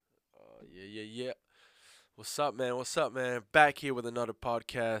Yeah. What's up, man? What's up, man? Back here with another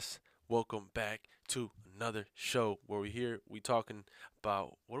podcast. Welcome back to another show where we talking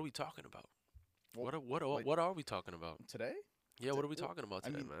about what are we talking about? Well, like What are we talking about? today? Yeah, what are we Well, talking about I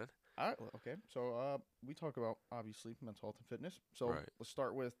today, mean, man? okay. So we talk about obviously mental health and fitness. So Right. let's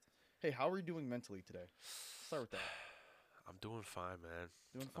start with, hey, how are you doing mentally today? Start with that. I'm doing fine, man.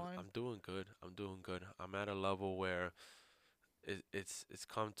 Doing I'm, fine? I'm doing good. I'm doing good. I'm at a level where it's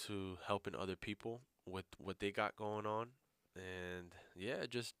come to helping other people with what they got going on, and yeah,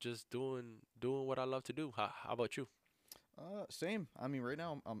 just doing what I love to do. How about you? Same. I mean, right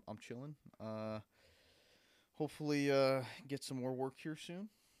now I'm chilling. Hopefully get some more work here soon.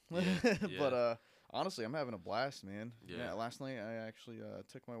 Yeah, But yeah, honestly, I'm having a blast, man. yeah. Yeah, last night I actually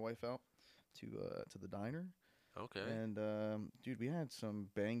took my wife out to the diner, Okay. and dude, we had some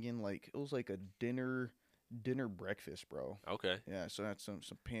banging, like it was like a dinner breakfast, bro. Okay. Yeah, so I had some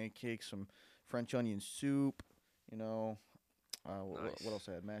pancakes, some French onion soup, you know. What Nice. else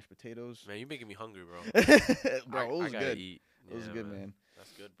I had? Mashed potatoes. Man, you making me hungry, bro. Bro, it I was gotta good. eat. It was Yeah, good, man. man.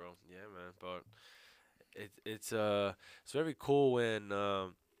 That's good, bro. Yeah, man. But it's very cool when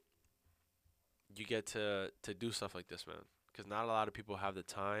you get to do stuff like this, man. Because not a lot of people have the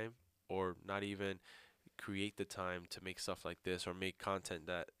time, or not even create the time to make stuff like this, or make content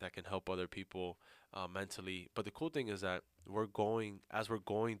that can help other people mentally. But the cool thing is that we're going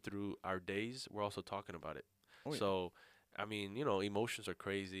through our days, we're also talking about it. Oh yeah. So, I mean, emotions are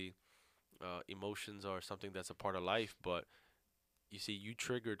crazy. Emotions are something that's a part of life, but you see, you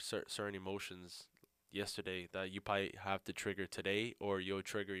triggered certain emotions yesterday that you probably have to trigger today, or you'll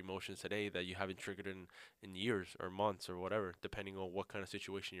trigger emotions today that you haven't triggered in years or months or whatever, depending on what kind of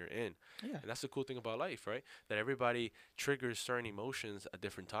situation you're in. Yeah. And that's the cool thing about life, right? That everybody triggers certain emotions at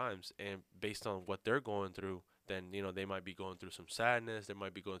different times, and based on what they're going through, then they might be going through some sadness. They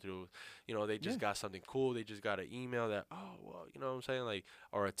might be going through, they Yeah. just got something cool. They just got an email that, oh well, you know what I'm saying, like,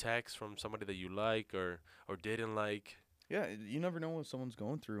 or a text from somebody that you like or didn't like. Yeah, you never know what someone's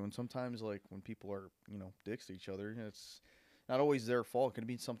going through, and sometimes like when people are, dicks to each other, it's not always their fault. It could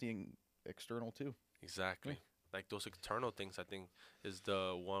be something external too. Yeah. Exactly. Like those external things, I think, is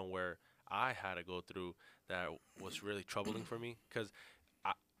the one where I had to go through that was really troubling for me. Because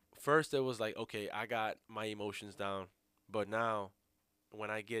first it was like, okay, I got my emotions down, but now when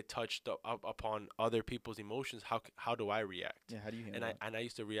I get touched up upon other people's emotions, how do I react? Yeah. How do you And handle I that? and I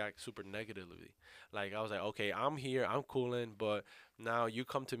used to react super negatively. Like I was like, okay, I'm here, I'm cooling, but now you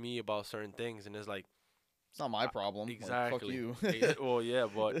come to me about certain things, and it's like, It's not my I, problem. Like fuck exactly. you. Well, yeah,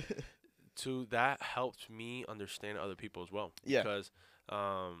 but to that helped me understand other people as well, Yeah. because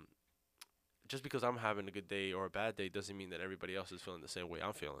um, just because I'm having a good day or a bad day doesn't mean that everybody else is feeling the same way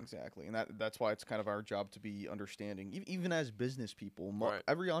I'm feeling. Exactly, and that's why it's kind of our job to be understanding, even as business people. Right.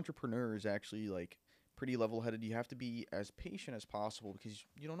 Every entrepreneur is actually like pretty level-headed. You have to be as patient as possible because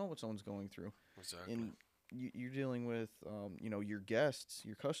you don't know what someone's going through, Exactly. and you're dealing with, your guests,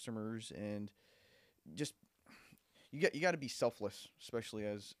 your customers, and just you got to be selfless, especially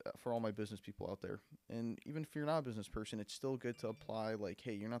as for all my business people out there. And even if you're not a business person, it's still good to apply. Like,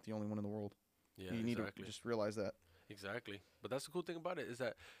 hey, you're not the only one in the world. Yeah. You need to Exactly. just realize that. Exactly. But that's the cool thing about it, is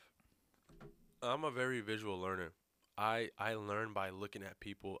that I'm a very visual learner. I learn by looking at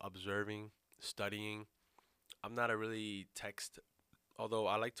people, observing, studying. I'm not a really text, although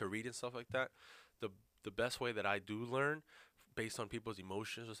I like to read and stuff like that. The the best way that I do learn based on people's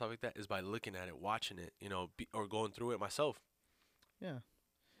emotions or stuff like that is by looking at it, watching it, or going through it myself. Yeah.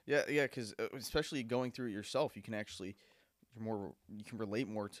 Yeah, because especially going through it yourself, you can relate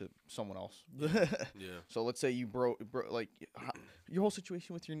more to someone else. Yeah. Yeah. So let's say you broke like your whole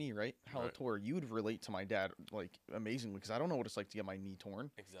situation with your knee, right? How it Right. tore. You would relate to my dad like amazingly because I don't know what it's like to get my knee torn.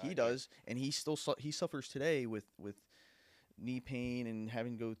 He Exactly. does, and he suffers today with knee pain and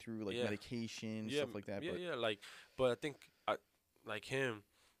having to go through like Yeah. medication Yeah. stuff like that. Yeah. But Yeah. Like, but I think like him,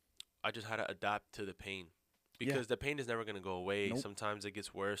 I just had to adapt to the pain, yeah, because the pain is never gonna go away. nope. Sometimes it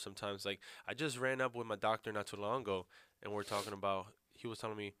gets worse. Sometimes, like, I just ran up with my doctor not too long ago, and we're talking about. He was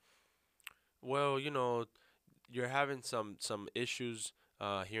telling me, well, you're having some issues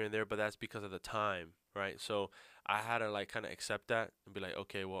here and there, but that's because of the time, right? So I had to like kind of accept that and be like,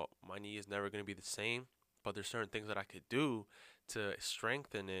 okay, well, my knee is never gonna be the same, but there's certain things that I could do to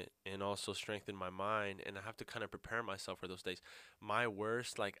strengthen it and also strengthen my mind, and I have to kind of prepare myself for those days. My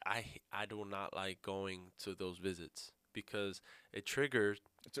worst, like, I do not like going to those visits because it triggers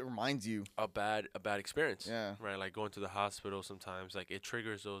It reminds you. a bad experience, Yeah, right? Like going to the hospital sometimes, like it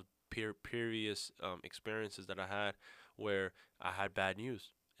triggers those previous experiences that I had where I had bad news,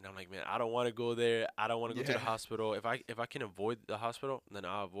 And I'm like, man, I don't want to go there. I don't want to go to the Yeah. hospital. If I can avoid the hospital, then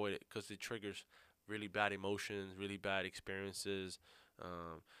I'll avoid it because it triggers really bad emotions, really bad experiences.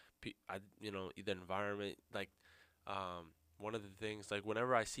 Um, the environment. Like, one of the things, like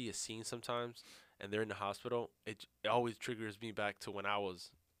whenever I see a scene sometimes, and they're in the hospital, it always triggers me back to when I was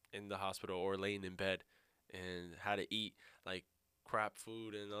in the hospital or laying in bed, and had to eat like crap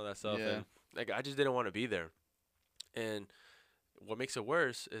food and all that stuff, Yeah. and like I just didn't want to be there. And what makes it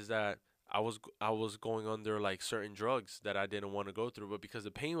worse is that I was going under like certain drugs that I didn't want to go through, but because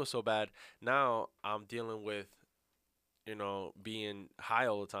the pain was so bad, now I'm dealing with being high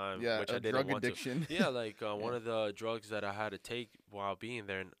all the time, Yeah, which a I didn't drug want to. addiction. Yeah, like one Yeah. of the drugs that I had to take while being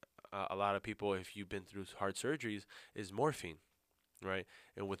there, and a lot of people, if you've been through hard surgeries, is morphine, right?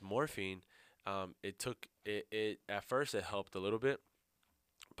 And with morphine, it at first it helped a little bit,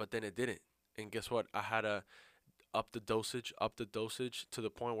 but then it didn't. And guess what? I had to up the dosage to the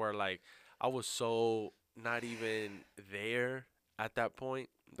point where like I was so not even there at that point.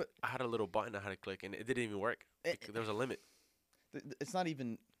 But I had a little button I had to click, and it didn't even work it, because there was a limit. it's not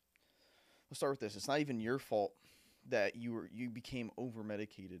even. Let's start with this. It's not even your fault that you became over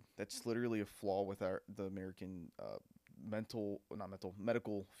medicated. That's literally a flaw with the American not mental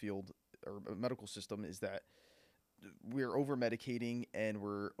medical field or medical system. Is that we're over medicating and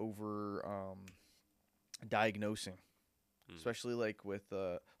we're over diagnosing, Mm. especially like with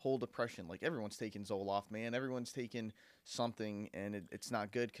whole depression. Like everyone's taking Zoloft, man. Everyone's taking something, and it's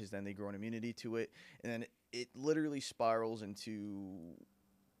not good because then they grow an immunity to it, and then it literally spirals into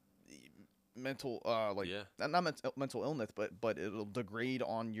mental, like Yeah, not mental illness, but it'll degrade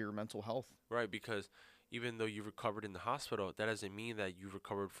on your mental health. right. Because even though you recovered in the hospital, that doesn't mean that you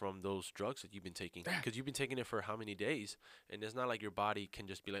recovered from those drugs that you've been taking. Because you've been taking it for how many days, and it's not like your body can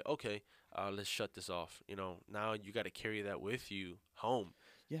just be like, okay, let's shut this off. Now you got to carry that with you home,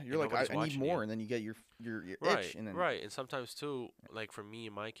 Yeah, you're and like nobody's I need watching you. more, and then you get your itch, Right, and then right. And sometimes too, like for me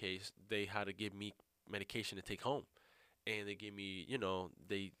in my case, they had to give me medication to take home. And they give me,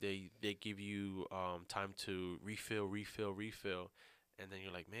 they give you time to refill, and then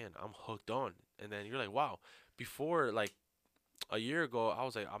you're like, man, I'm hooked on. And then you're like, wow. Before like a year ago, I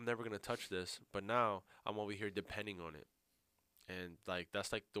was like, I'm never gonna touch this, but now I'm over here depending on it. And like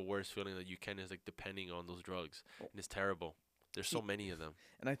that's like the worst feeling that you can is like depending on those drugs, and it's terrible. There's so see, many of them.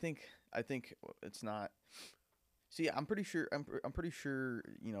 and I think it's not. See, I'm pretty sure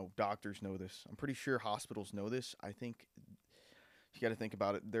doctors know this. I'm pretty sure hospitals know this. I think you got to think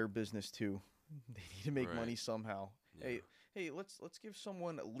about it. Their business too. They need to make Right. money somehow. Yeah. Hey, let's give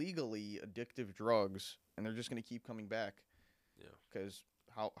someone legally addictive drugs, and they're just gonna keep coming back Yeah. because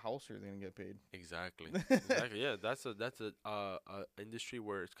how else are they gonna get paid? Exactly. Exactly. Yeah. That's a industry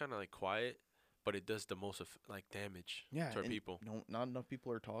where it's kind of like quiet, but it does the most of like damage Yeah, to our and people. no, not enough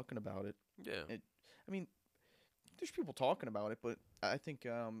people are talking about it. Yeah. It, I mean, there's people talking about it, but I think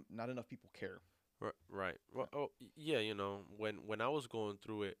not enough people care. Right. Well, yeah, when I was going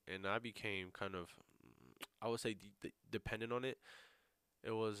through it and I became kind of, I would say, dependent on it.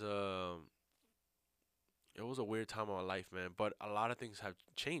 It was it was a weird time of my life, man. But a lot of things have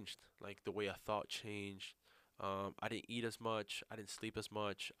changed. Like the way I thought changed. I didn't eat as much. I didn't sleep as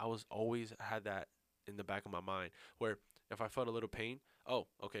much. I was always had that in the back of my mind, where if I felt a little pain, oh,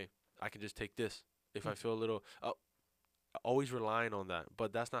 okay, I can just take this. If I feel a little, oh, always relying on that.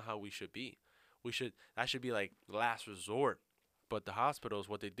 But that's not how we should be. That should be like last resort. But the hospitals,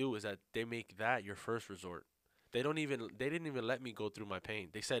 what they do is that they make that your first resort. They didn't even let me go through my pain.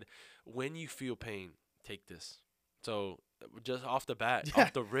 They said, when you feel pain, take this. So just off the bat, Yeah,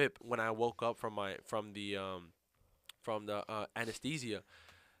 off the rip, when I woke up from the anesthesia,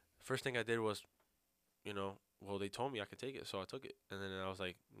 first thing I did was, well, they told me I could take it, so I took it. And then I was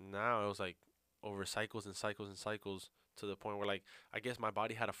like, now it was like over cycles and cycles and cycles to the point where like I guess my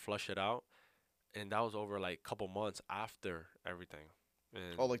body had to flush it out, and that was over like a couple months after everything.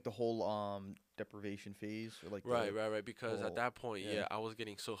 And oh, like the whole deprivation phase, or like right, the right, right. Because at whole that point, yeah. yeah, I was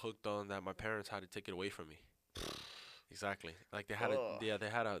getting so hooked on that my parents had to take it away from me. Exactly. Like they had to, Ugh. yeah, they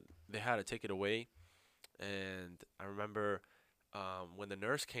had to take it away. And I remember when the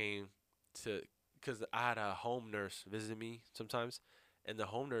nurse came to, because I had a home nurse visit me sometimes, and the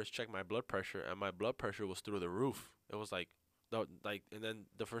home nurse checked my blood pressure, and my blood pressure was through the roof. It was like, and then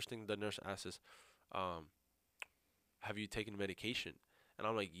the first thing the nurse asks is, um, "Have you taken medication?" And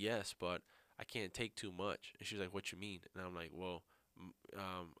I'm like, "Yes, but I can't take too much." And she's like, "What you mean?" And I'm like, "Well,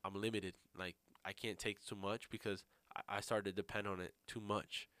 I'm limited. Like I can't take too much because I started to depend on it too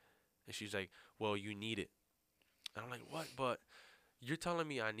much." And she's like, "Well, you need it." And I'm like, "What? But you're telling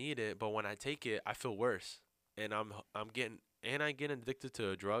me I need it, but when I take it, I feel worse." and I getting addicted to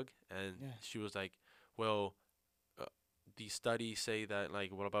a drug. And Yeah. she was like, well, uh, these studies say that like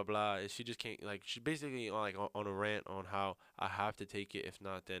blah blah blah. And she just can't like she basically on a rant on how I have to take it. If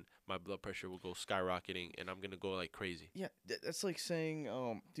not, then my blood pressure will go skyrocketing, and I'm gonna go like crazy. Yeah, that's like saying,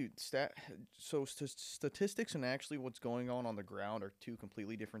 dude, statistics and actually what's going on the ground are two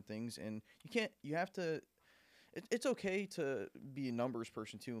completely different things, and you have to. It's okay to be a numbers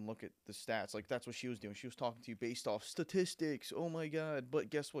person too and look at the stats. Like that's what she was doing. She was talking to you based off statistics. Oh my god! But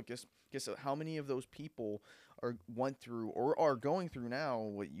guess what? Guess how many of those people went through or are going through now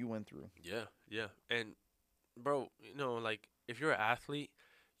what you went through? Yeah, yeah. And bro, like if you're an athlete,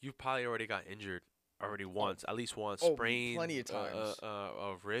 you probably already got injured already Oh, once, at least once, oh, sprained, plenty of times.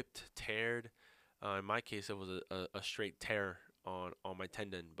 ripped, teared. In my case, it was a straight tear on my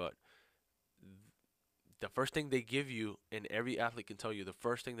tendon. But the first thing they give you, and every athlete can tell you, the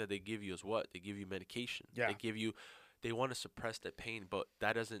first thing that they give you is what? They give you medication. Yeah. They want to suppress that pain, but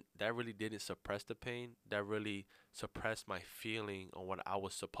that really didn't suppress the pain. That really suppressed my feeling on what I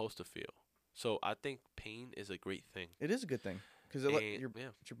was supposed to feel. So I think pain is a great thing. It is a good thing because Yeah, it's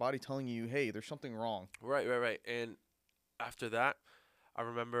your body telling you, hey, there's something wrong. right. And after that, I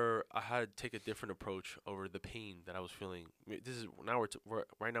remember I had to take a different approach over the pain that I was feeling. This is now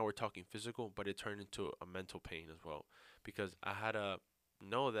right now we're talking physical, but it turned into a mental pain as well, because I had to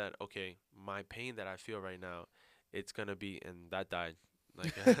know that okay, my pain that I feel right now, it's gonna be, and that died,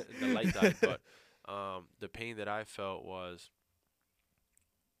 like the light died, but the pain that I felt was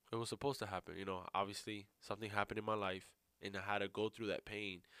it was supposed to happen. Obviously something happened in my life, and I had to go through that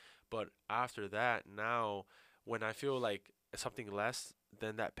pain. But after that, now when I feel like something less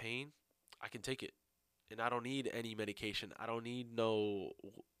than that pain, I can take it, and I don't need any medication. I don't need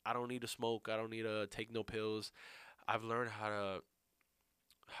to smoke. I don't need to take no pills. I've learned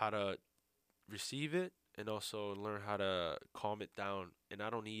how to receive it and also learn how to calm it down. And I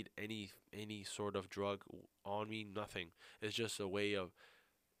don't need any sort of drug on me. Nothing. It's just a way of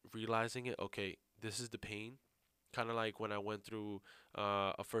realizing it. Okay, this is the pain. Kind of like when I went through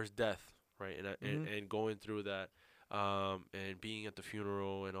a first death, right? Hmm. And going through that, and being at the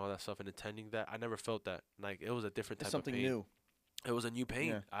funeral and all that stuff and attending that, I never felt that. Like it was a different It's type of something pain. new. It was a new pain.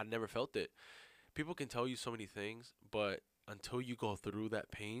 Yeah. I never felt it. People can tell you so many things, but until you go through that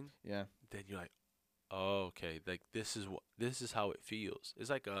pain, Yeah. then you're like, oh, okay, like this is how it feels. It's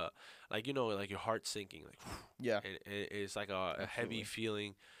like like your heart sinking, like, Yeah. and it's like a heavy Absolutely.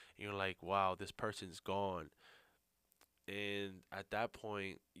 feeling. You're like, wow, this person's gone. And at that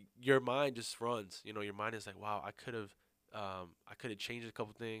point, your mind just runs. Your mind is like, wow, I could have changed a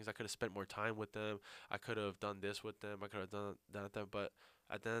couple things. I could have spent more time with them. I could have done this with them. I could have done that. But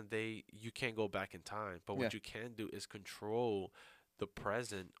at the end of the day, you can't go back in time. But Yeah. what you can do is control the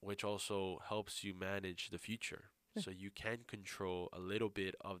present, which also helps you manage the future. Yeah. So you can control a little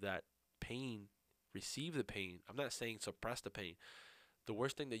bit of that pain, receive the pain. I'm not saying suppress the pain. The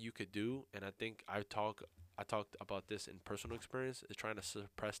worst thing that you could do, and I talked about this in personal experience, is trying to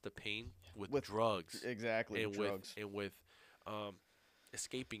suppress the pain with With drugs exactly with and with drugs. and with um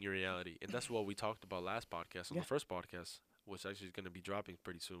escaping your reality. And that's what we talked about last podcast, on Yeah. the first podcast, which actually is going to be dropping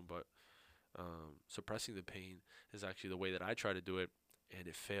pretty soon. But suppressing the pain is actually the way that I try to do it, and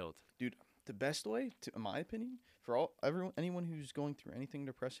it failed. Dude, the best way, in my opinion, for anyone who's going through anything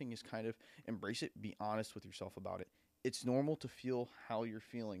depressing is kind of embrace it, be honest with yourself about it. It's normal to feel how you're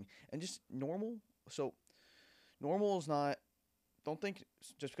feeling, and just normal. So normal is not. Don't think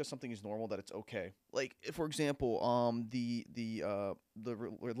just because something is normal that it's okay. Like, if, for example,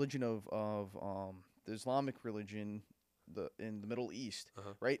 religion of the Islamic religion, in the Middle East, Uh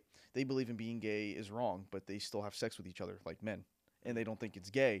huh. right? They believe in being gay is wrong, but they still have sex with each other like men, and they Mm-hmm. don't think it's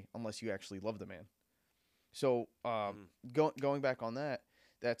gay unless you actually love the man. So, Mm-hmm. going back on that,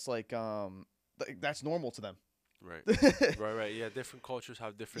 that's like that's normal to them. Right. Right. Yeah. Different cultures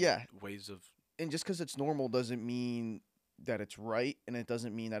have different Yeah, ways of. and just because it's normal doesn't mean that it's right, and it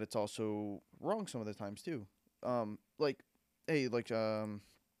doesn't mean that it's also wrong some of the times too. Like, hey, like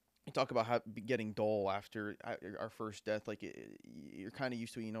you talk about how getting dull after our first death. Like, you're kind of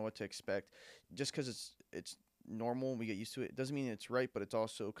used to it, you know what to expect. Just because it's normal and we get used to it, doesn't mean it's right, but it's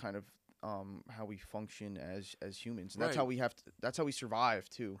also kind of how we function as humans, and that's Right. how that's how we survive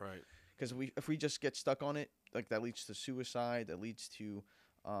too. Right. Because if we just get stuck on it, like that leads to suicide, that leads to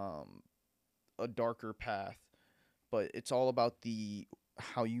um, a darker path. But it's all about the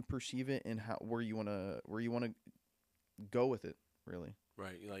how you perceive it and how where you wanna go with it. Really,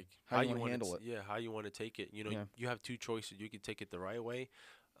 Right. Like how how you you want to want handle to, it. yeah, how you want to take it. Yeah, You have two choices. You can take it the right way,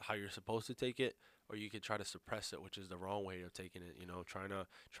 how you're supposed to take it, or you can try to suppress it, which is the wrong way of taking it. You know, trying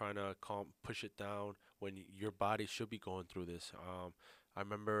to push it down when your body should be going through this. I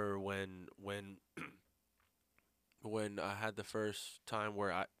remember when I had the first time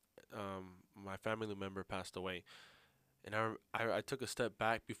where my family member passed away, and I took a step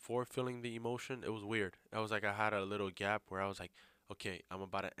back before feeling the emotion. It was weird. I was like, I had a little gap where I was like, okay, I'm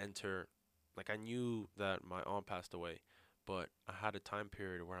about to enter. Like, I knew that my aunt passed away, but I had a time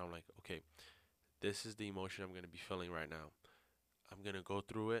period where I'm like, okay, this is the emotion I'm gonna be feeling right now. I'm gonna go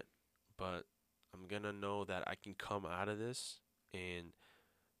through it, but I'm gonna know that I can come out of this, and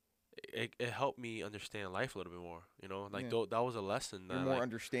it helped me understand life a little bit more. You know, like Yeah. that was a lesson You're that more like,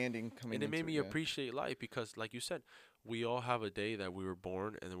 understanding and coming it made into it. me Yeah. appreciate life because, like you said, we all have a day that we were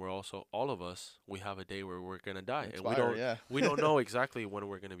born, and we're also all of us. We have a day where we're gonna die, and we Expire. don't Yeah. we don't know exactly when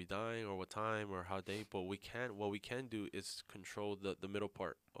we're gonna be dying or what time or how day. But what we can do is control the middle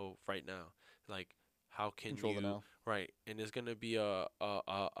part of right now. Like, how can Control the you now. right? And it's gonna be a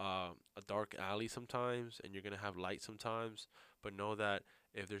dark alley sometimes, and you're gonna have light sometimes. But know that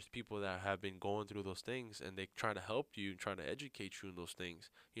if there's people that have been going through those things and they try to help you and try to educate you in those things,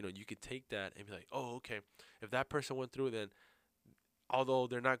 you could take that and be like, oh, okay, if that person went through, then although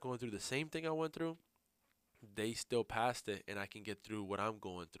they're not going through the same thing I went through, they still passed it, and I can get through what I'm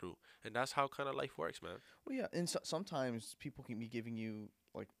going through. And that's how kind of life works, man. Well, yeah, and sometimes people can be giving you,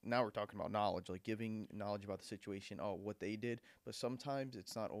 like, now we're talking about knowledge, like giving knowledge about the situation, oh, what they did, but sometimes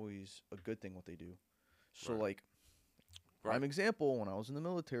it's not always a good thing what they do. So, Right. like, Right. prime example, when I was in the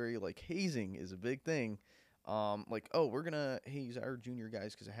military, like, hazing is a big thing. Like, oh, we're gonna haze our junior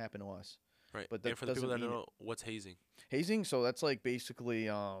guys because it happened to us, Right. but And that for the people doesn't that don't mean know, what's hazing? hazing. So that's like basically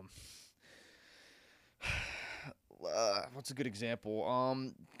what's a good example?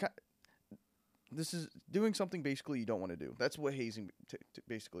 This is doing something basically you don't want to do. That's what hazing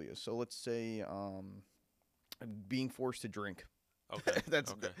basically is. So let's say being forced to drink. Okay.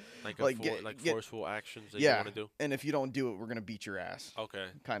 That's Okay. Like like get forceful actions that you yeah, want to do. and if you don't do it, we're gonna beat your ass, Okay.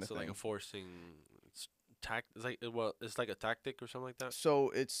 kind of So like a thing. forcing it's like, well, it's like a tactic or something like that. So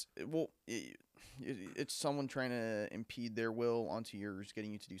it's someone trying to impede their will onto yours,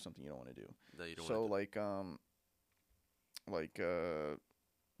 getting you to do something you don't want to do. That you don't want So to do. like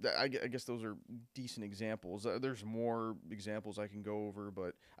I guess those are decent examples. There's more examples I can go over,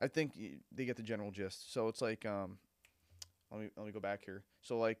 but I think they get the general gist. So it's like let me go back here.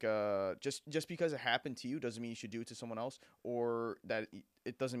 So like just because it happened to you doesn't mean you should do it to someone else, or that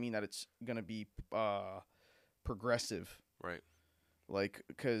it doesn't mean that it's gonna be progressive. Right. Like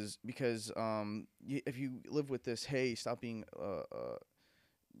because if you live with this, hey, stop being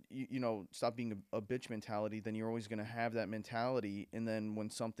stop being a bitch mentality, then you're always gonna have that mentality, and then when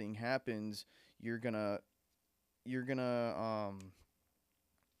something happens, you're gonna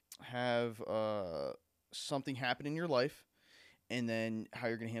have something happen in your life, and then how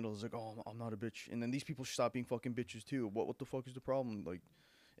you're gonna handle it is like, oh, I'm not a bitch, and then these people should stop being fucking bitches too. What the fuck is the problem? Like,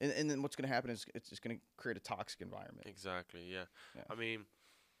 and then what's gonna happen is it's just gonna create a toxic environment. Exactly. Yeah. Yeah. I mean,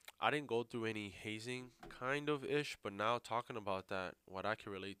 I didn't go through any hazing kind of ish, but now talking about that, what I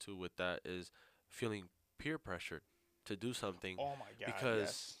can relate to with that is feeling peer pressured to do something Oh my god. because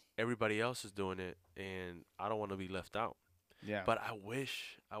Yes. everybody else is doing it, and I don't want to be left out. Yeah. But I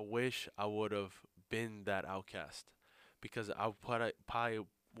wish I would have been that outcast, because probably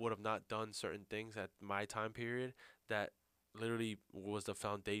would have not done certain things at my time period that literally was the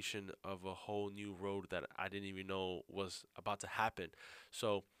foundation of a whole new road that I didn't even know was about to happen.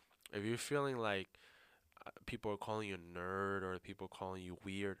 So if you're feeling like people are calling you a nerd or people are calling you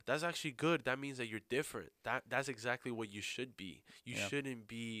weird, that's actually good. That means that you're different. That's exactly what you should be. You Yeah. shouldn't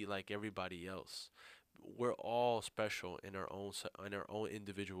be like everybody else. We're all special in in our own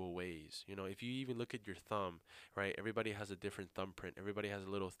individual ways. If you even look at your thumb, right? Everybody has a different thumbprint. Everybody has a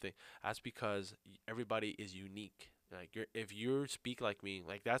little thing. That's because everybody is unique. Like, if you speak like me,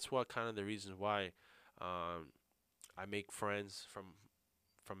 like, that's what kind of the reasons why um, I make friends from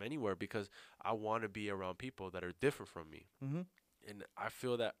anywhere, because I want to be around people that are different from me. Mhm. And I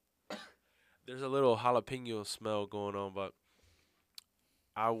feel that there's a little jalapeno smell going on, but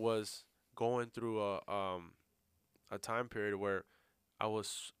I was going through a time period where I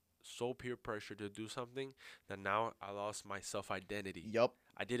was so peer pressure to do something that now I lost my self identity. Yup.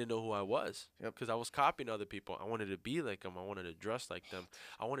 I didn't know who I was Yep. because I was copying other people. I wanted to be like them. I wanted to dress like them.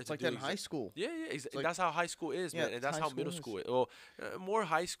 I wanted It's to like do that in high school. yeah, yeah. Like That's how high school is, yeah, man, and that's high how school middle is. school is. Well, more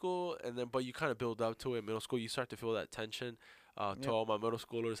high school, and then but you kind of build up to it. Middle school, you start to feel that tension. To Yep. all my middle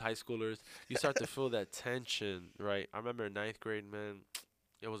schoolers, high schoolers, you start to feel that tension, right? I remember in ninth grade, man,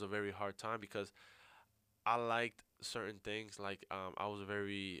 it was a very hard time because I liked certain things. Like, I was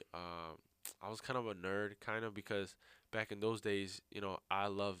very I was kind of a nerd, kind of, because back in those days, I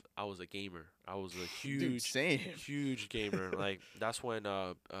was a gamer. I was a Dude, huge, same. huge gamer. Like that's when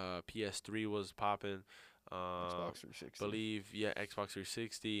PS3 was popping. Xbox 360. Believe yeah, Xbox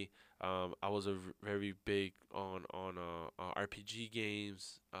 360. I was very big on RPG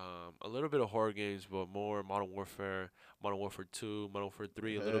games, a little bit of horror games, but more Modern Warfare 2, Modern Warfare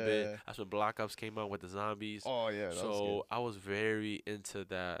 3 a little bit. Uh, That's when Black Ops came out with the zombies. oh yeah, that was good. So I was very into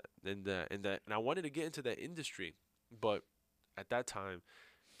that, and I wanted to get into that industry, but at that time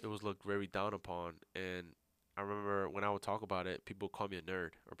it was looked very down upon. And I remember when I would talk about it, people call me a nerd,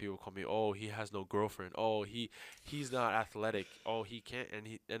 or people call me, oh, he has no girlfriend, oh, he's not athletic, oh, he can't,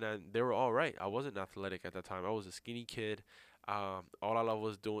 and then they were all right. I wasn't athletic at that time. I was a skinny kid. All I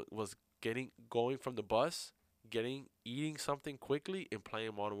was doing was going from the bus, eating something quickly, and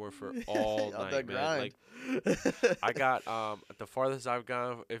playing Modern Warfare all On night, that man. grind. Like I got the farthest I've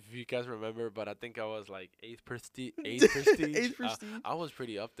gone, if you guys remember, but I think I was like eighth prestige. Eighth prestige. Eighth prestige. I was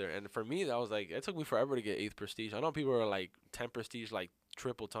pretty up there, and for me, that was like it took me forever to get eighth prestige. I know people are like 10 prestige like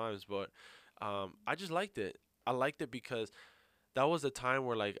triple times, but I just liked it. I liked it because that was a time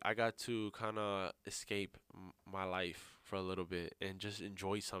where like I got to kind of escape my life for a little bit and just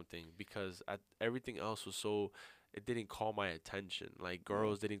enjoy something because everything else was so it didn't call my attention. Like Yeah.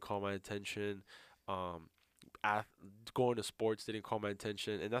 girls didn't call my attention. Um, ath- Going to sports didn't call my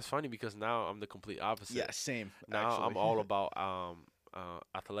attention, and that's funny because now I'm the complete opposite. Yeah, same. Now Actually. I'm all about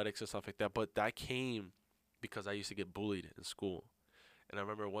athletics and stuff like that. But that came because I used to get bullied in school, and I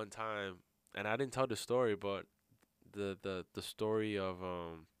remember one time, and I didn't tell the story, but the story of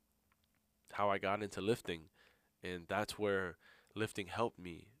how I got into lifting, and that's where lifting helped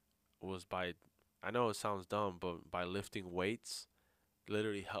me was by I know it sounds dumb, but by lifting weights,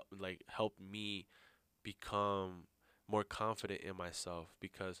 literally helped me become more confident in myself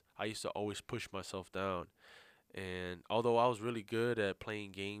because I used to always push myself down. And although I was really good at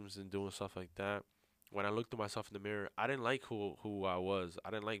playing games and doing stuff like that, when I looked at myself in the mirror, I didn't like who I was.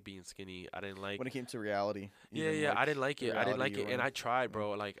 I didn't like being skinny. I didn't like When it came to reality, yeah, even yeah, like I didn't like the it. I didn't reality like you it, were and in. I tried, Yeah.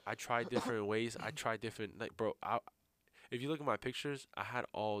 bro. Like I tried different ways. I tried different, like, bro. If you look at my pictures, I had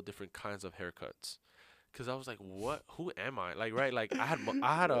all different kinds of haircuts. Cause I was like, what? Who am I? Like, right? Like, Yeah.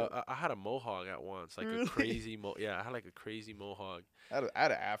 I had a mohawk at once, like a Really? crazy Yeah, I had like a crazy mohawk. I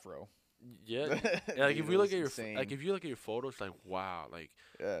had an afro. Yeah, like Dude, if it you look was at insane. if you look at your photos, like, wow, like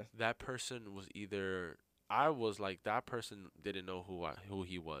Yeah. that person was either I was like that person didn't know who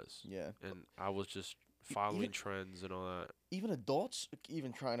he was, Yeah. and I was just Even following trends and all that. even adults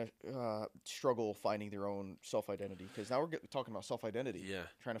even trying to struggle finding their own self identity because now we're talking about self identity, Yeah,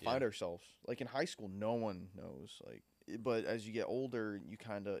 trying to yeah, find ourselves. Like in high school, no one knows. But as you get older, you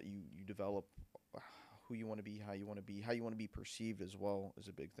kind of you develop who you want to be, how you want to be, how you want to be perceived as well is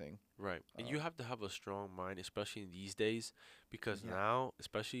a big thing. right. And you Um, have to have a strong mind, especially in these days, because yeah, now,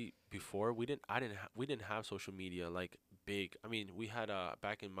 especially before, we didn't have social media like big. I mean, we had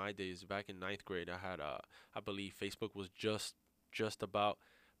back in my days, back in ninth grade, I had I believe Facebook was just about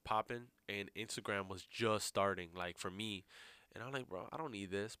popping, and Instagram was just starting. Like for me, and I'm like, bro, I don't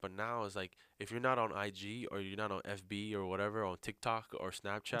need this. But now it's like, if you're not on IG or you're not on FB or whatever, on TikTok or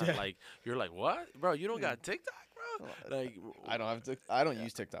Snapchat, yeah. like you're like, what, bro? You don't Yeah. got TikTok, Well, bro? Like, I don't have I don't yeah,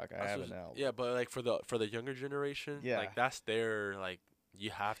 use TikTok. I that's have what, it now. yeah, but like for the younger generation, Yeah, like that's their like you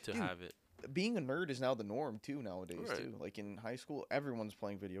have to dude. have it. Being a nerd is now the norm too nowadays Right. too. Like in high school, everyone's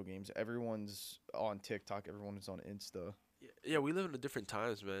playing video games. Everyone's on TikTok. Everyone's on Insta. Yeah, we live in the different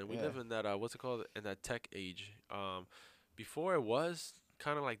times, man. We Yeah. live in that what's it called? In that tech age. Before it was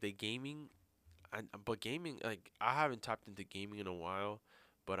kind of like the gaming, but gaming like I haven't tapped into gaming in a while,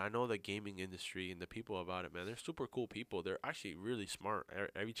 but I know the gaming industry and the people about it, man. They're super cool people. They're actually really smart.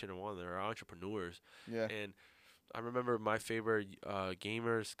 Every single one, they're entrepreneurs, Yeah. and I remember my favorite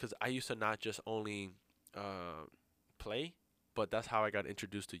gamers because I used to not just only uh, play, but that's how I got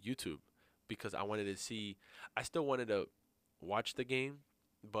introduced to YouTube because I wanted to see. I still wanted to watch the game,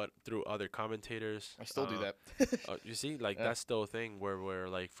 but through other commentators. I still do that. You see, like Yeah. that's still a thing where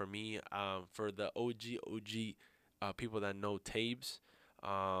like for me, for the OG people that know Tabes,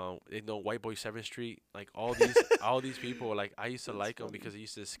 they know White Boy 7th Street, like all these people, like I used to That's like them funny. because it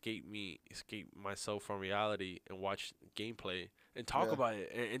used to escape myself from reality and watch gameplay and talk Yeah. about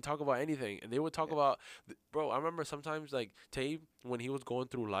it and talk about anything. And they would talk Yeah. about, bro. I remember sometimes like Tabe when he was going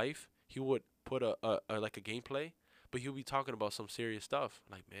through life, he would put a like a gameplay, but he'll be talking about some serious stuff.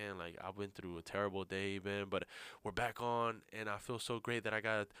 Like, man, like I went through a terrible day, man, but we're back on, and I feel so great that I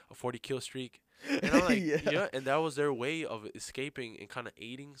got a 40 kill streak. And I'm like, Yeah. yeah, and that was their way of escaping and kind of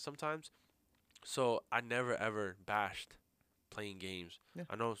aiding sometimes. So I never ever bashed playing games. Yeah.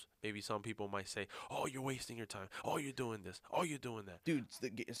 I know maybe some people might say, "Oh, you're wasting your time. Oh, you're doing this. Oh, you're doing that." Dude,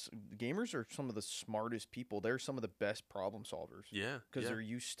 gamers are some of the smartest people. They're some of the best problem solvers Yeah, because yeah, they're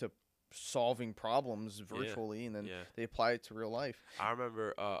used to solving problems yeah, virtually, and then yeah. they apply it to real life. I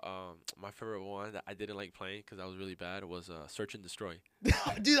remember my favorite one that I didn't like playing because I was really bad was Search and Destroy.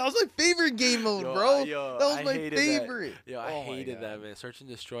 Dude, that was my favorite game mode, bro. That was I my hated that. favorite. Yo, I Oh my hated that, god, man. Search and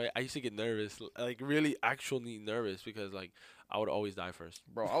Destroy. I used to get nervous, like really, actually nervous because like I would always die first.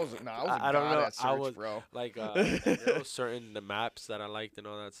 bro. I was a I don't god know. at I search, was bro. like there was certain the maps that I liked and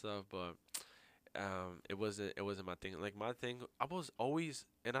all that stuff, but it wasn't my thing. Like my thing, I was always,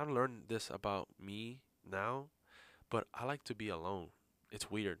 and I learned this about me now, but I like to be alone. It's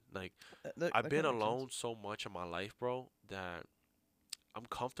weird. Like I've That been kind of makes sense. alone so much in my life, bro, that I'm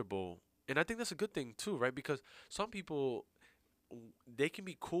comfortable. And I think that's a good thing too, right? Because some people they can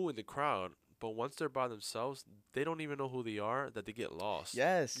be cool in the crowd, but once they're by themselves, they don't even know who they are, that they get lost.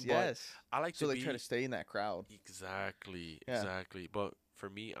 Yes, But yes. I like So to they try to be stay in that crowd. exactly, Yeah. exactly. But for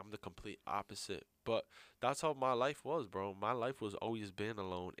me, I'm the complete opposite. But that's how my life was, bro. My life was always been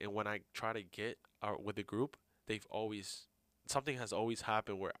alone. And when I try to get out with a group, they've always something has always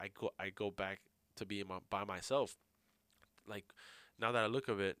happened where I go back to being by myself. Like now that I look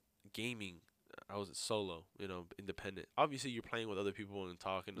of it, gaming, I was solo, independent. Obviously, you're playing with other people and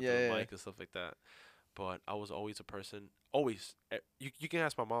talking to Yeah, the yeah, yeah. mic and stuff like that. But I was always a person, always. You can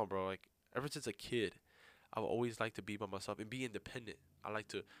ask my mom, bro. Like ever since a kid, I've always liked to be by myself and be independent. I like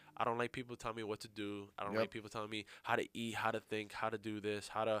to. I don't like people telling me what to do. I don't Yep. like people telling me how to eat, how to think, how to do this,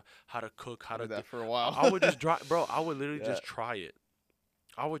 how to cook, how I to did do. that for a while. I would just drive, bro. I would literally Yeah. just try it.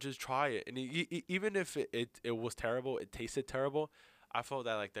 I would just try it, and even if it was terrible, it tasted terrible. I felt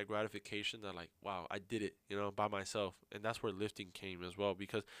that like that gratification that like wow, I did it, by myself, and that's where lifting came as well.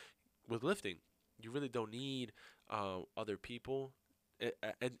 Because with lifting, you really don't need other people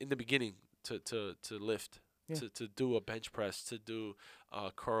in the beginning to lift, Yeah. to do a bench press, to do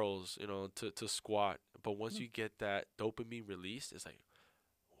curls, to squat. But once Yeah. you get that dopamine released, it's like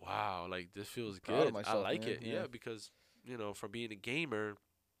wow, like this feels Proud of good. I myself, like man. it, Yeah. yeah, because from being a gamer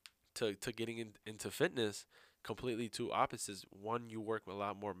to getting into fitness, completely two opposites. One, you work a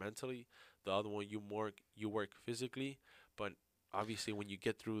lot more mentally. The other one, you work physically. But obviously, when you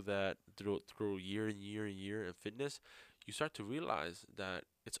get through that through year and year and year in fitness, you start to realize that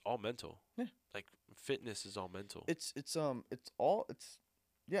it's all mental. Yeah. Like fitness is all mental. It's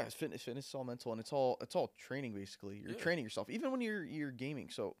yeah, it's fitness. Fitness is all mental, and it's all training basically. You're Yeah, training yourself, even when you're gaming.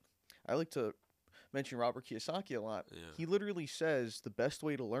 So, I like to mention Robert Kiyosaki a lot. yeah, He literally says the best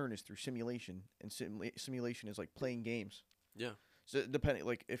way to learn is through simulation, and simulation is like playing games. yeah. So depending,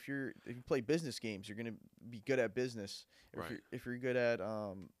 like if you play business games, you're gonna be good at business. Right. If you're good at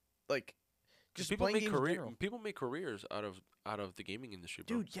like Because just playing games in general. people make careers out of the gaming industry,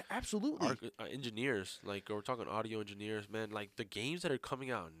 bro. Dude, yeah, absolutely, Engineers, like we're talking audio engineers, man. Like the games that are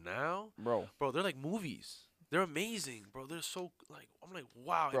coming out now, bro. bro, they're like movies. They're amazing, bro. They're so like I'm like,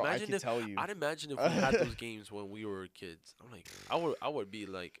 wow. Bro, I Imagine can if tell you. I'd imagine if we had those games when we were kids. I'm like, I would be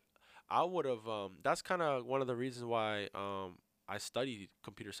like, I would have. That's kind of one of the reasons why I studied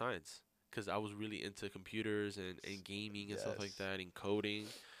computer science because I was really into computers and gaming and stuff like Yes. that and coding.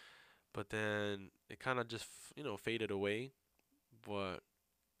 But then it kind of just faded away. But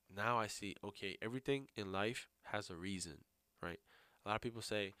now I see, okay, everything in life has a reason, right? A lot of people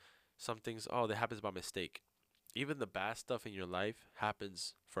say some things, oh, that happens by mistake. Even the bad stuff in your life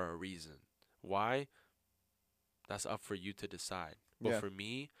happens for a reason. Why? That's up for you to decide. But Yeah. for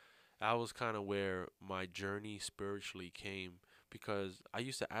me, that was kind of where my journey spiritually came because I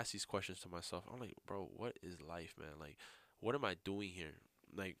used to ask these questions to myself. I'm like, bro, what is life, man? Like, what am I doing here?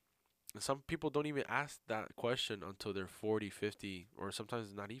 Like, some people don't even ask that question until they're 40, 50, or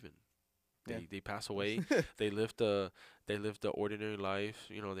sometimes not even. Yeah. They pass away. They lived the ordinary life.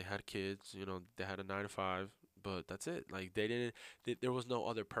 They had kids. They had a 9 to 5, but that's it. Like they didn't. There was no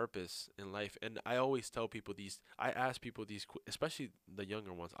other purpose in life. And I always tell people these. I ask people these, especially the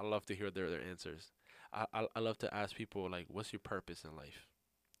younger ones. I love to hear their answers. I love to ask people like, "What's your purpose in life?"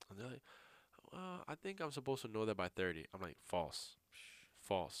 And they're like, I think I'm supposed to know that by 30. I'm like, false,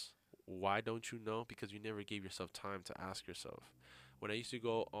 false. Why don't you know? Because you never gave yourself time to ask yourself. When I used to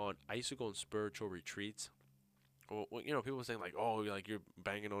go on spiritual retreats. Well, people saying like, oh, like you're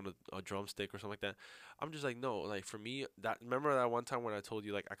banging on a drumstick or something like that. I'm just like, no, like for me, remember that one time when I told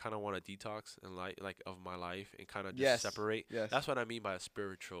you like I kind of want a detox and like of my life and kind of just Yes. separate. Yes. That's what I mean by a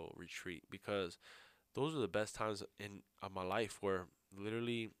spiritual retreat because those are the best times in of my life where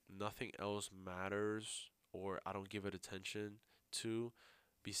literally nothing else matters or I don't give it attention to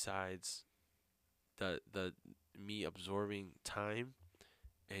besides the me absorbing time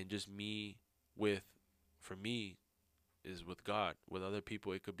and just me with, for me, is with God. With other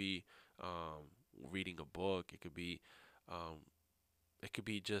people, it could be reading a book. Um, it could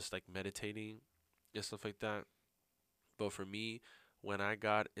be just like meditating and stuff like that. But for me, when I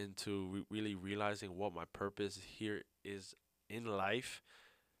got into really realizing what my purpose here is in life,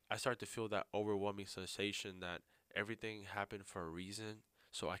 I start to feel that overwhelming sensation that everything happened for a reason,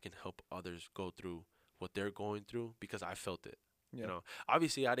 so I can help others go through what they're going through because I felt it. You Yeah. know,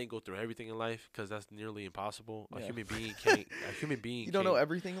 obviously I didn't go through everything in life because that's nearly impossible. A Yeah. human being can't. A human being You don't know can't.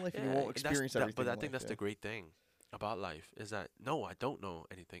 everything in life, and you Yeah, won't and that's experience that. everything But I in think life. that's Yeah. the great thing about life is that no, I don't know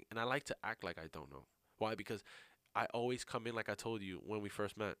anything, and I like to act like I don't know. Why? Because I always come in like I told you when we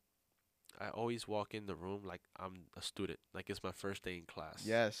first met. I always walk in the room like I'm a student, like it's my first day in class.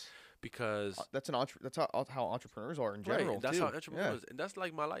 Yes. Because That's how entrepreneurs are in right, general and that's how too. Yeah. entrepreneurs, and that's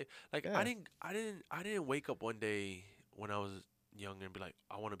like my life. Like Yeah. I didn't wake up one day when I was younger and be like,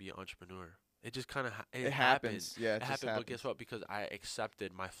 I want to be an entrepreneur. It just kind of it It happened. happens. Yeah. It It just happened, but guess happens. what? Because I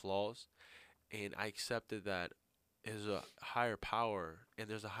accepted my flaws and I accepted that there's a higher power and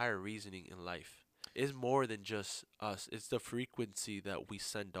there's a higher reasoning in life. It's more than just us. It's the frequency that we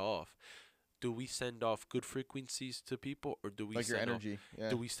send off. Do we send off good frequencies to people, or Like your energy. Yeah.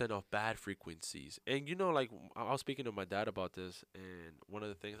 do we send off bad frequencies? And you know, like I was speaking to my dad about this, and one of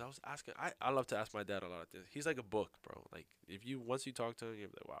the things I was asking, I love to ask my dad a lot of things. He's like a book, bro. Like if you once you talk to him, you're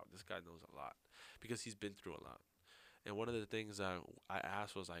like, wow, this guy knows a lot because he's been through a lot. And one of the things that I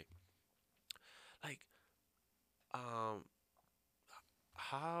asked was like, um,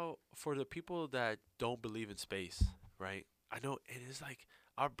 how for the people that don't believe in space, right? I know it is like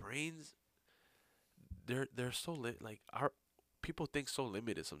our brains, they're so like our people think so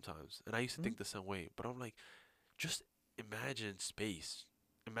limited sometimes, and I used to Mhm. think the same way. But I'm like, just imagine space.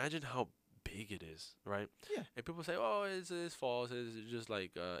 Imagine how big it is, right? Yeah. And people say, "Oh, it's false. It's just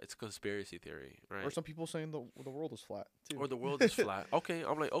like it's conspiracy theory, Or right? some people saying the world is flat too. Or the world is flat." Okay,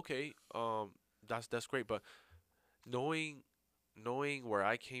 I'm like, okay, that's great. But knowing where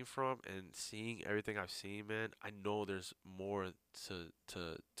I came from and seeing everything I've seen, man, I know there's more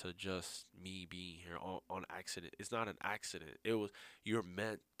to just me being here on accident. It's not an accident. It was you're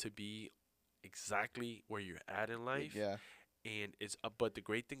meant to be exactly where you're at in life, Yeah. and it's up. But the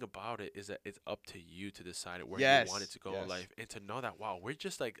great thing about it is that it's up to you to decide where you want it Yes. to go in Yes. life, and to know that wow, we're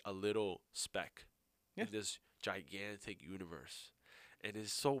just like a little speck Yeah. in this gigantic universe, and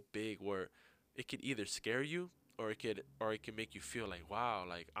it's so big where it could either scare you or it can make you feel like wow,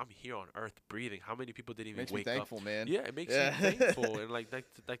 like I'm here on earth breathing. How many people didn't even Makes me wake up? thankful, man. Yeah, it makes you Yeah. thankful and like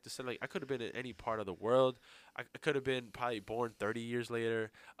to say like I could have been in any part of the world. I could have been probably born 30 years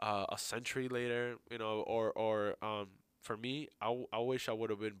later, a century later, you know, or for me, I wish I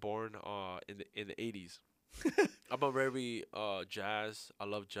would have been born in the 80s. I'm a very jazz. I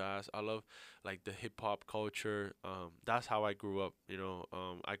love jazz. I love like the hip hop culture. That's how I grew up. You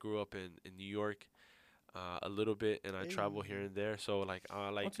know, I grew up in New York, a little bit, and I travel here Hey. and there. So Went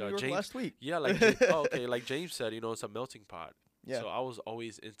to New York James, last week. yeah, oh, okay, like James said, you know, it's a melting pot. Yeah. So I was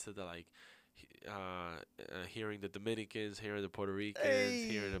always into the like, hearing the Dominicans, hearing the Puerto Ricans,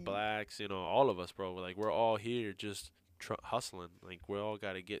 hearing the Hey. blacks. You know, all of us, bro. Like we're all here just hustling. Like we all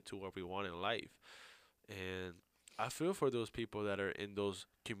got to get to where we want in life, and I feel for those people that are in those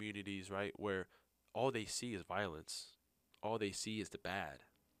communities, right, where all they see is violence, all they see is the bad,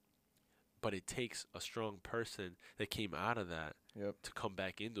 but it takes a strong person that came out of that Yep. to come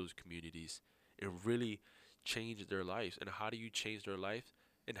back in those communities and really change their lives. And how do you change their life?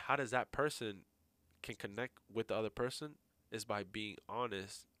 And how does that person can connect with the other person is by being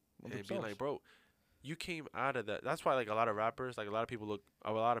honest With and being themselves. like, bro, you came out of that. That's why like a lot of rappers, like a lot of people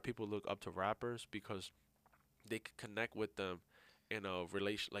look up to rappers because they could connect with them in a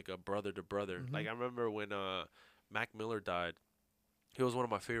relation like a brother to brother. Mhm. Like I remember when Mac Miller died, he was one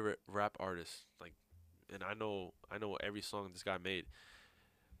of my favorite rap artists. Like, and I know every song this guy made.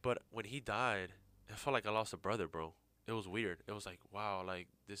 But when he died, it felt like I lost a brother, bro. It was weird. It was like, wow, like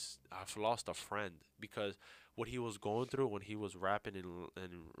this, I've lost a friend because what he was going through when he was rapping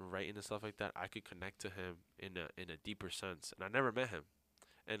and writing and stuff like that, I could connect to him in a deeper sense. And I never met him.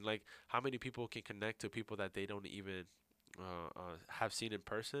 And like, how many people can connect to people that they don't even have seen in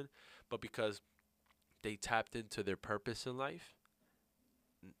person, but because they tapped into their purpose in life,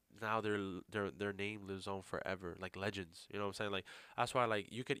 now their name lives on forever, like legends. You know what I'm saying? Like that's why like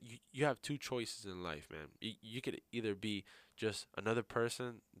you have two choices in life, man. You could either be just another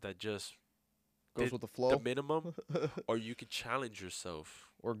person that just Goes did with the the flow. minimum, or you could challenge yourself.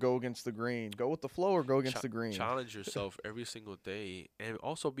 Or go against the grain. Go with the flow or go against the grain. Challenge yourself every single day, and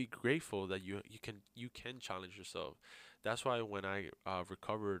also be grateful that you can challenge yourself. That's why when I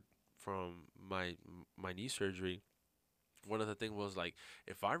recovered from my knee surgery, one of the things was like,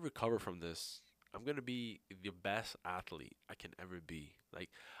 if I recover from this, I'm gonna be the best athlete I can ever be. Like,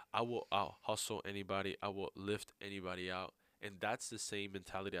 I'll hustle anybody, I will lift anybody out, and that's the same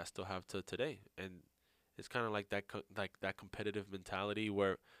mentality I still have to today. And it's kind of like that competitive mentality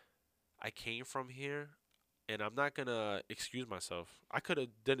where I came from here, and I'm not gonna excuse myself. I could have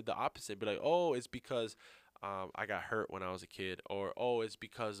done it the opposite, be like, oh, it's because I got hurt when I was a kid, or oh, it's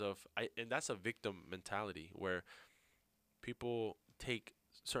because of I. And that's a victim mentality where people take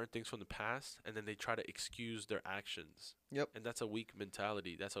certain things from the past and then they try to excuse their actions. Yep. And that's a weak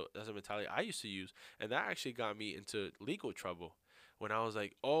mentality. That's a mentality I used to use, and that actually got me into legal trouble. When I was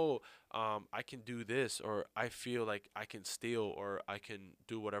like, oh, I can do this, or I feel like I can steal, or I can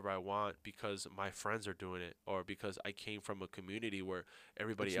do whatever I want because my friends are doing it, or because I came from a community where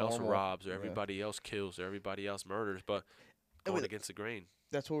everybody It's else normal. robs, or Yeah. everybody else kills, or everybody else murders, but And going wait, against the grain.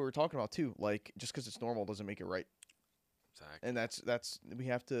 that's what we were talking about too. Like just because it's normal doesn't make it right. Exactly. And that's we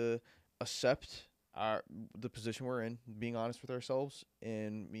have to accept our the position we're in, being honest with ourselves,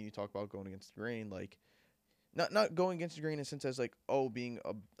 and me you talk about going against the grain, like not going against the grain in a sense as like oh being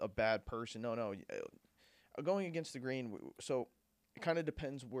a bad person. No, no, going against the grain. So it kind of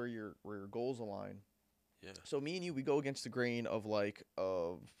depends where your goals align. Yeah. So me and you, we go against the grain of like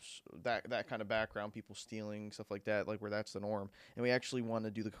that kind of background, people stealing stuff like that, like where that's the norm, and we actually want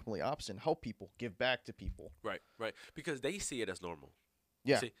to do the complete opposite, and help people, give back to people. Right, right. Because they see it as normal.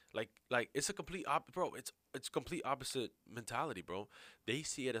 Yeah, See, like it's a complete bro. It's complete opposite mentality, bro. They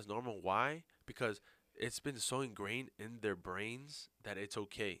see it as normal. Why? Because it's been so ingrained in their brains that it's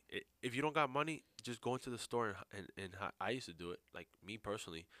okay. If you don't got money, just go into the store and I used to do it. Like me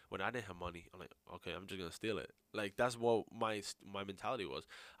personally, when I didn't have money, I'm like, okay, I'm just gonna steal it. Like that's what my mentality was.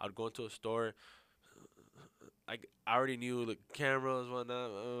 I'd go into a store. I already knew the cameras,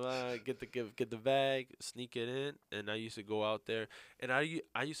 whatnot. Get the bag, sneak it in, and I used to go out there, and I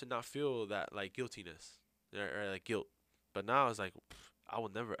used to not feel that like guiltiness or like guilt, but now it's like I will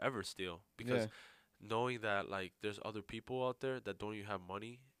never ever steal yeah, because knowing that like there's other people out there that don't even have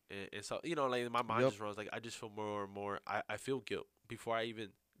money, and so like my mind yep. just runs like I just feel more and more. I feel guilt before I even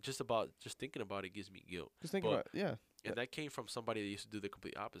just thinking about it gives me guilt, Just thinking but about yeah, and that came from somebody that used to do the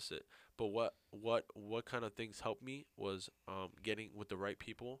complete opposite. But what kind of things helped me was getting with the right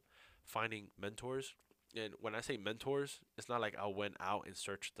people, finding mentors. And when I say mentors, it's not like I went out and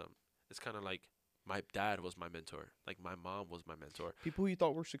searched them. It's kind of like my dad was my mentor, like my mom was my mentor. people who you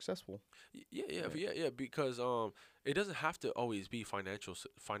thought were successful. Yeah, yeah, Yeah. yeah, yeah. Because it doesn't have to always be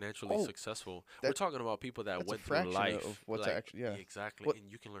financially Oh, successful. We're that talking about people that that's a went through fraction life, of what's like actually yeah. exactly, What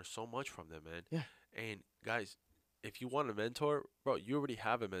and you can learn so much from them, man. yeah, And guys, if you want a mentor, bro, you already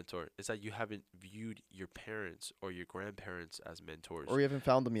have a mentor. It's that you haven't viewed your parents or your grandparents as mentors, or you haven't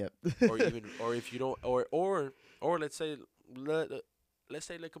found them yet. or even, or if you don't, or let let's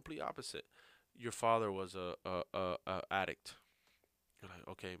say the complete opposite. Your father was a addict. You're like,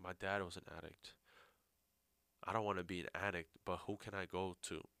 okay, my dad was an addict. I don't want to be an addict, but who can I go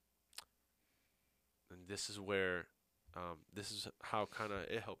to? And this is where, this is how kind of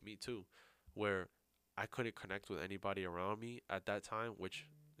it helped me too, where I couldn't connect with anybody around me at that time, which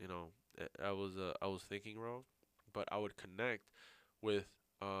I was thinking wrong, but I would connect with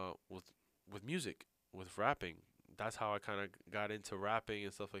uh with with music, with rapping. That's how I kind of got into rapping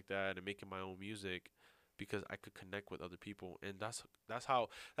and stuff like that, and making my own music, because I could connect with other people, and that's how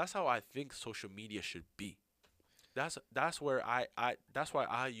I think social media should be. That's where that's why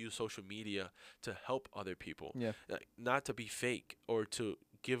I use social media to help other people, Yeah, like, not to be fake or to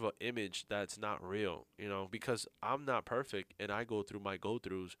give an image that's not real, because I'm not perfect and I go through my go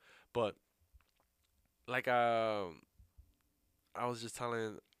throughs. But like I was just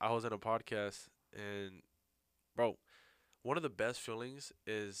telling, I was in a podcast, and bro, one of the best feelings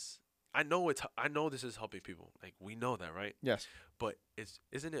is, I know this is helping people. Like we know that, right? yes, But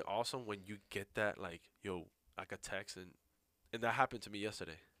isn't it awesome when you get that, like, yo, like a text, and that happened to me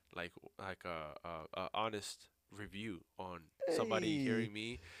yesterday. Like a honest review on somebody hey, hearing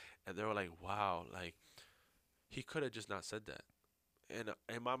me, and they were like, wow, like he could have just not said that. And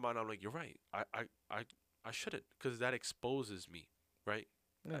in my mind, I'm like, you're right. I shouldn't, because that exposes me, right?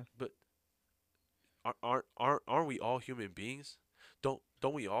 yeah, But aren't we all human beings? Don't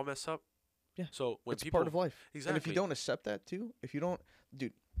we all mess up? yeah. So when It's a part people, of life. And if you exactly, don't accept that too, if you don't,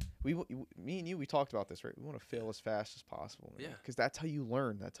 dude, Me and you, we talked about this, right? We want to fail as fast as possible, Yeah. because that's how you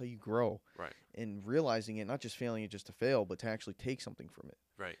learn. That's how you grow. Right. And realizing it, not just failing it just to fail, but to actually take something from it.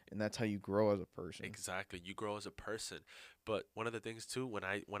 Right. And that's how you grow as a person. Exactly. You grow as a person. But one of the things too, when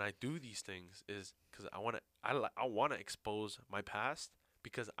I do these things, is because I want to expose my past,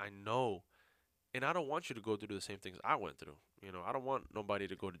 because I know, and I don't want you to go through the same things I went through. You know, I don't want nobody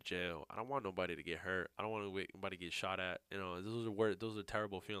to go to jail. I don't want nobody to get hurt. I don't want nobody to get shot at. You know, those are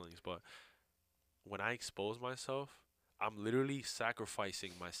terrible feelings. But when I expose myself, I'm literally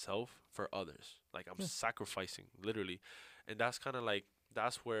sacrificing myself for others. Like, I'm Yeah. sacrificing literally, and that's kind of like,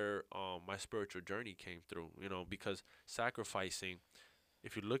 that's where my spiritual journey came through. You know, because sacrificing,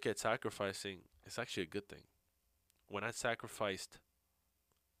 if you look at sacrificing, it's actually a good thing. When I sacrificed,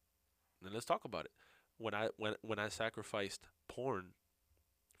 and let's talk about it. When I sacrificed porn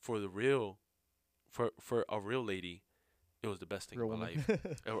for the real, for a real lady, it was the best thing Real in my woman.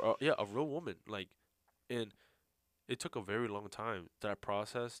 life. Yeah, a real woman. Like, and it took a very long time, that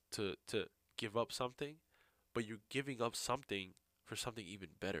process, to give up something, but you're giving up something for something even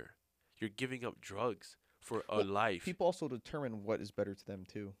better. You're giving up drugs for a Well, life. people also determine what is better to them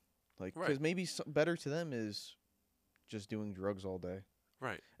too. Like, Right. because maybe better to them is just doing drugs all day,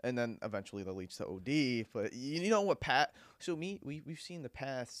 Right. and then eventually that leads to OD. But you know what, Pat? So we've seen the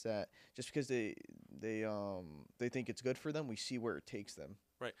paths that just because they think it's good for them, we see where it takes them.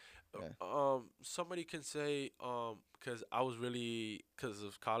 Right. Yeah. Somebody can say, because I was really, because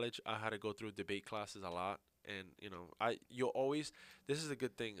of college, I had to go through debate classes a lot, and you always. This is a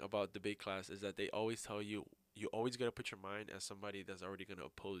good thing about debate class, is that they always tell you, you always gotta put your mind as somebody that's already gonna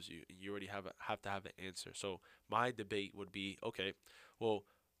oppose you, and you already have to have the answer. So my debate would be, okay, well,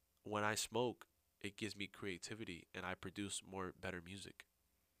 when I smoke, it gives me creativity, and I produce more better music.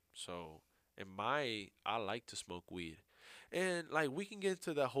 So, I like to smoke weed. And like, we can get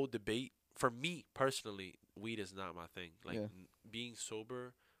into that whole debate. For me personally, weed is not my thing. Like, Yeah. being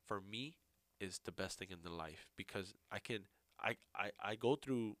sober for me is the best thing in the life, because I go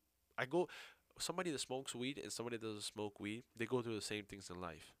through, I go, somebody that smokes weed and somebody that doesn't smoke weed, they go through the same things in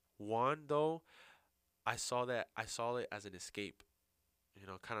life. One, though, I saw it as an escape,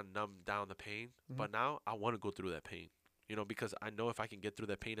 kind of numb down the pain. Hmm. But now I want to go through that pain, because I know if I can get through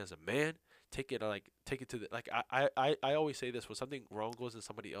that pain as a man, take it to the, like, I always say this: when something wrong goes in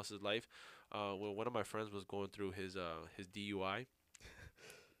somebody else's life, when one of my friends was going through his DUI,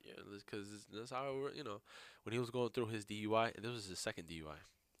 yeah, because that's how when he was going through his DUI, and this was his second DUI,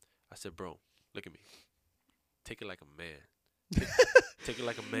 I said, bro, look at me, take it like a man. Take, take it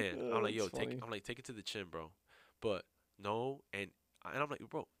like a man. I'm Oh, like, that's yo, funny. take it to the chin, bro. But no, and I'm like,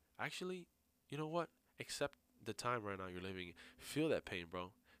 bro, actually, you know what? Accept the time right now you're living in. Feel that pain,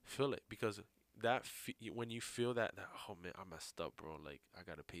 bro. Feel it, because when you feel that, oh man, I messed up, bro. Like, I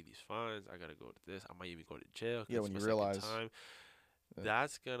gotta pay these fines. I gotta go to this. I might even go to jail Yeah, because when it's you my second realize. time.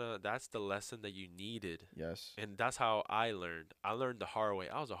 That, That's the lesson that you needed, yes. and that's how I learned. I learned the hard way.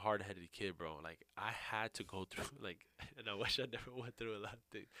 I was a hard-headed kid, bro. Like, I had to go through, like, and I wish I never went through a lot of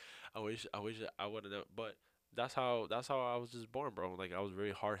things. I wish I would have, but that's how I was just born, bro. Like, I was a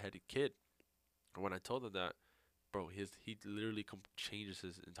very hard-headed kid. And when I told him that, bro, he literally changes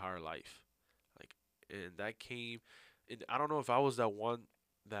his entire life. Like, and that came, and I don't know if I was that one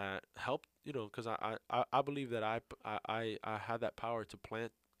that helped, because I believe that I had that power to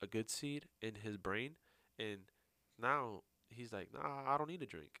plant a good seed in his brain, and now he's like, nah, I don't need to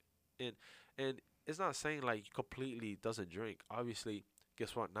drink, and it's not saying like he completely doesn't drink. Obviously,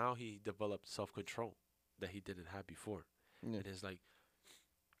 guess what? Now he developed self control that he didn't have before, Yeah. and it's like,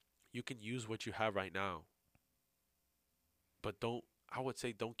 you can use what you have right now, but don't. I would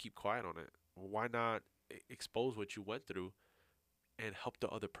say, don't keep quiet on it. Why not expose what you went through and help the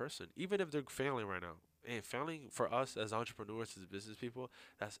other person, even if they're failing right now. And failing for us as entrepreneurs, as business people,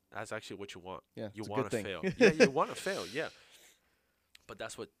 that's actually what you want. Yeah, You it's a want good to thing. fail. Yeah, you want to fail. Yeah, but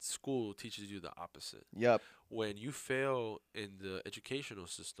that's what school teaches you, the opposite. Yep. When you fail in the educational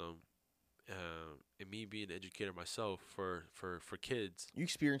system, and me being an educator myself for kids, You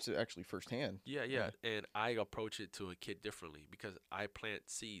experienced it actually firsthand. yeah, Yeah. yeah, and I approach it to a kid differently, because I plant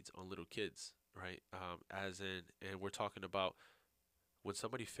seeds on little kids, right? As in, and we're talking about when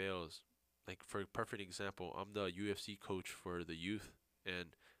somebody fails, like, for a perfect example, I'm the UFC coach for the youth,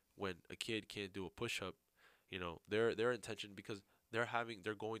 and when a kid can't do a push up, their intention, because they're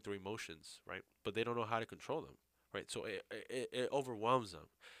going through emotions, right? But they don't know how to control them, right? So it overwhelms them,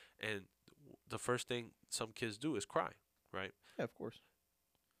 and the first thing some kids do is cry, right? Yeah, of course.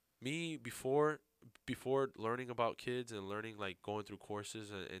 Me, before learning about kids and learning, like, going through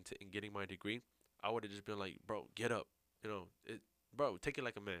courses and getting my degree, I would have just been like, bro, get up, you know it. bro, take it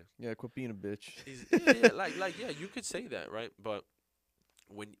like a man. Yeah, quit being a bitch. Yeah, you could say that, right? But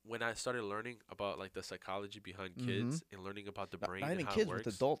when I started learning about like the psychology behind Mm-hmm. kids and learning about the Not, brain not and even how it kids, with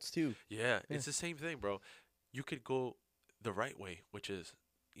works, adults too. yeah, Yeah. it's the same thing, bro. You could go the right way, which is,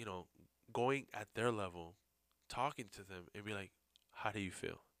 you know, going at their level, talking to them and be like, "How do you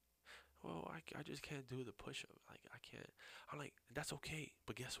feel?" Well, I just can't do the push up. Like I can't. I'm like, that's okay.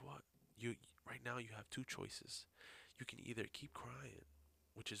 But guess what? You right now you have two choices. You can either keep crying,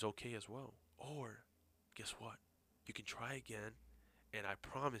 which is okay as well, or guess what? You can try again, and I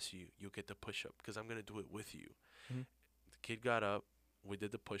promise you, you'll get the push up because I'm gonna do it with you. Mhm. The kid got up. We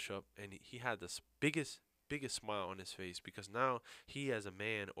did the push up, and he had this biggest smile on his face because now he as a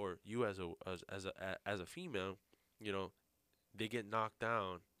man or you as a female, you know, they get knocked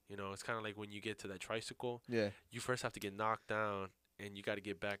down. You know, it's kind of like when you get to that tricycle, Yeah. you first have to get knocked down and you got to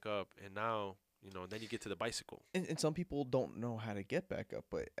get back up. And now, then you get to the bicycle. And some people don't know how to get back up,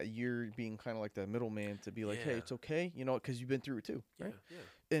 but you're being kind of like the middleman to be like, hey, Yeah. it's okay, because you've been through it too, Yeah. right?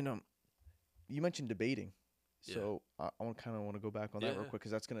 Yeah. And you mentioned debating, Yeah. so I want to go back on that real Yeah. quick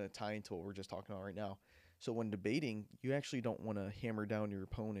because that's gonna tie into what we're just talking about right now. So when debating, you actually don't want to hammer down your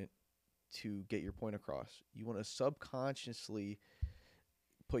opponent to get your point across. You want to subconsciously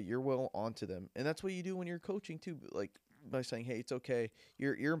put your will onto them, and that's what you do when you're coaching too. Like by saying, "Hey, it's okay."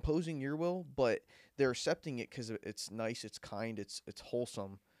 You're imposing your will, but they're accepting it because it's nice, it's kind, it's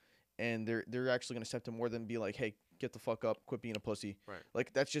wholesome, and they're actually gonna accept it more than be like, "Hey, get the fuck up, quit being a pussy." Right.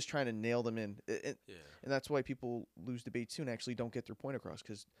 Like that's just trying to nail them in, Yeah. and that's why people lose debates too and actually don't get their point across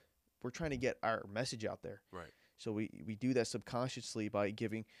because we're trying to get our message out there. Right. So we do that subconsciously by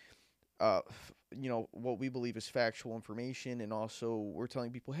giving what we believe is factual information, and also we're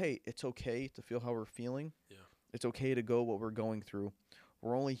telling people, hey, it's okay to feel how we're feeling. Yeah. It's okay to go what we're going through.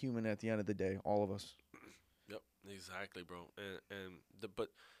 We're only human at the end of the day, all of us. Yep. Exactly, bro. But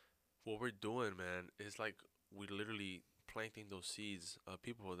what we're doing, man, is like we literally planting those seeds of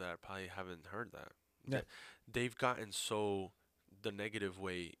people that probably haven't heard that. Yeah. That they've gotten so the negative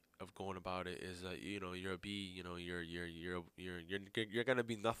way of going about it is that you're a B, you're gonna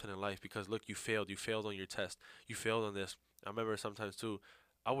be nothing in life because look, you failed on your test, you failed on this. I remember sometimes too,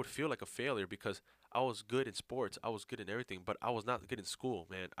 I would feel like a failure because I was good in sports, I was good in everything, but I was not good in school,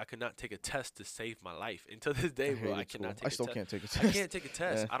 man. I could not take a test to save my life. And to this I day, bro, I hated school. cannot I take a still test. can't take a I test. can't take a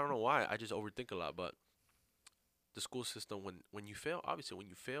test. Yeah. I don't know why. I just overthink a lot. But the school system, when you fail, obviously, when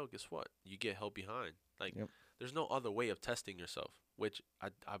you fail, guess what? You get held behind. Like, Yep. there's no other way of testing yourself, which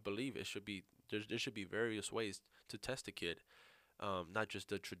I believe it should be. There should be various ways to test a kid, not just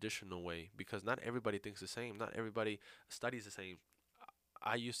the traditional way, because not everybody thinks the same. Not everybody studies the same.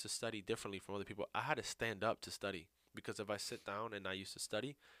 I used to study differently from other people. I had to stand up to study because if I sit down and I used to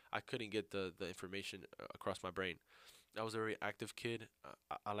study, I couldn't get the information across my brain. I was a very active kid.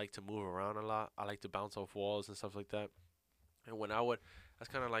 I like to move around a lot. I like to bounce off walls and stuff like that. And that's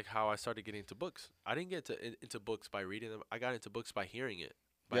kind of like how I started getting into books. I didn't get into books by reading them. I got into books by hearing it,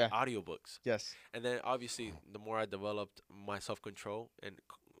 by Yeah. audiobooks. Yes. And then obviously, the more I developed my self control and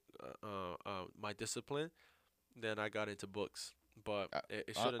my discipline, then I got into books. But I,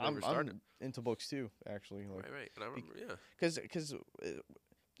 it should have never I'm started. into books too, actually. Like, Right, right. And I remember, yeah. because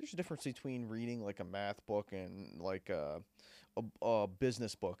there's a difference between reading like a math book and like a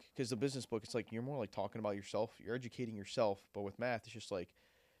business book. Because the business book, it's like you're more like talking about yourself. You're educating yourself. But with math, it's just like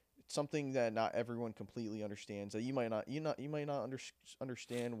it's something that not everyone completely understands. That you might not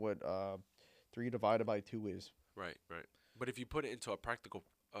understand what 3 divided by 2 is. Right, right. But if you put it into a practical,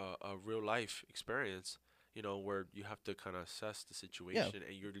 a real life experience, where you have to kind of assess the Yeah. situation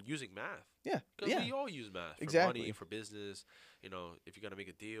and you're using math. Yeah. Because Yeah. we all use math for Exactly. money, for business. If you gotta make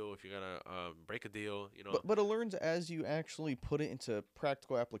a deal, if you gotta break a deal, But it learns as you actually put it into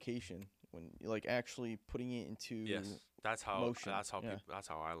practical application when like actually putting it into yes, that's how motion. that's how Yeah. people that's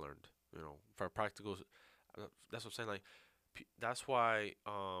how I learned. For practical, that's what I'm saying. Like, that's why,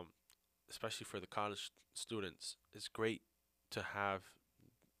 especially for the college students, it's great to have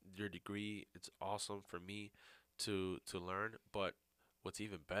your degree. It's awesome for me to learn, but what's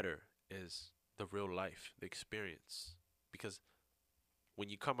even better is the real life, the experience. Because when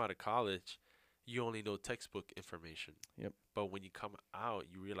you come out of college, you only know textbook information. Yep. But when you come out,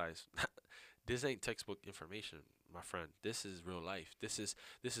 you realize this ain't textbook information, my friend. This is real life. This is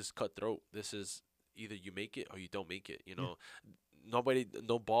cutthroat. This is either you make it or you don't make it.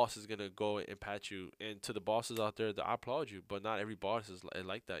 No boss is gonna go and pat you. And to the bosses out there, I applaud you, but not every boss is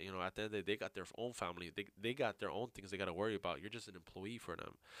like that. At the end of the day, they got their own family. They got their own things they gotta worry about. You're just an employee for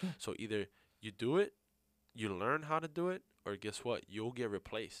them. So either you do it, you learn how to do it, or guess what? You'll get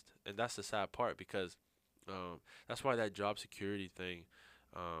replaced. And that's the sad part because That's why that job security thing,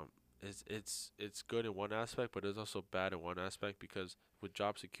 it's good in one aspect, but it's also bad in one aspect because with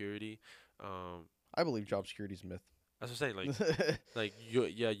job security, um, I believe job security is a myth. that's what I'm saying. Like you,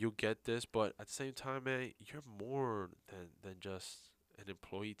 yeah, you get this, but at the same time, man, you're more than just an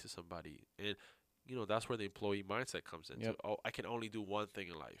employee to somebody, and that's where the employee mindset comes into. Yep. Oh, I can only do one thing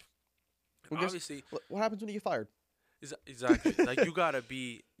in life. And Well, guess obviously, what happens when you get fired? exactly. Like you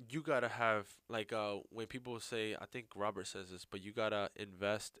gotta have like when people say, I think Robert says this, but you gotta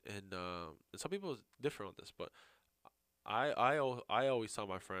invest in. And some people differ on this, but I always tell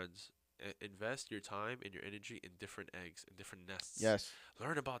my friends, invest your time and your energy in different eggs in different nests. Yes.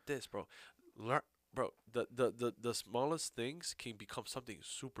 Learn about this, bro. Learn. Bro, the smallest things can become something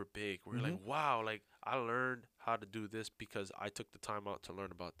super big. Where you're Hmm. like, wow, like I learned how to do this because I took the time out to learn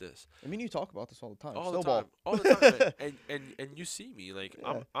about this I mean, you talk about this all the time. all the time, Snowball. all the time, man. And you see me like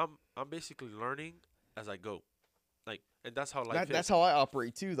Yeah. I'm basically learning as I go, like, and that's how life That's is. how I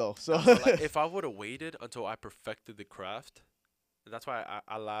operate too, though. So That's how, like, if I would have waited until I perfected the craft, and that's why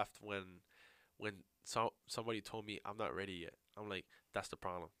I laughed when somebody told me I'm not ready yet. I'm like, that's the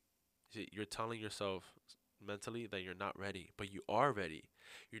problem. See, you're telling yourself mentally that you're not ready, but you are ready.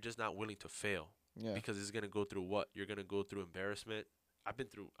 You're just not willing to fail yeah. because it's gonna go through what? You're gonna go through embarrassment. I've been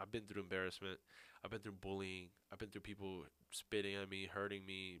through embarrassment. I've been through bullying. I've been through people spitting at me, hurting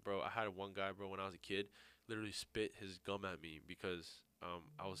me, bro. I had one guy, bro, when I was a kid, literally spit his gum at me because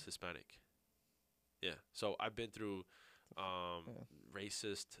I was Hispanic. Yeah. So I've been through Yeah.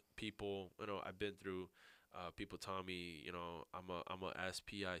 racist people. I've been through people telling me, I'm a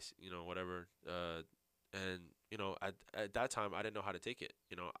SPI, whatever. And at that time I didn't know how to take it.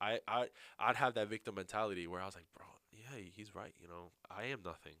 I'd have that victim mentality where I was like, bro, yeah, he's right. I am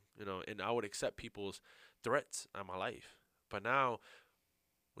nothing. And I would accept people's threats on my life. But now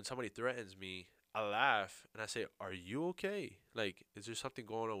when somebody threatens me, I laugh and I say, "Are you okay? Like, is there something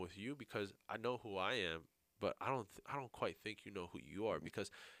going on with you? Because I know who I am, but I don't quite think you know who you are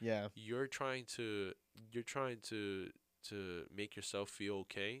because Yeah. you're trying to you're trying to make yourself feel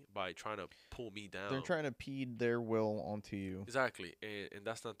okay by trying to pull me They're down." trying to pede their will onto you. Exactly, and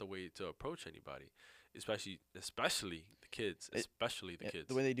that's not the way to approach anybody, especially the kids, It, especially the the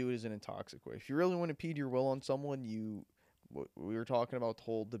kids. way they do it is in a toxic way. If you really want to pede your will on someone, what we were talking about the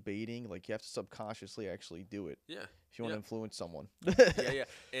whole debating, like you have to subconsciously actually do it Yeah, if you want yeah, to influence someone. yeah,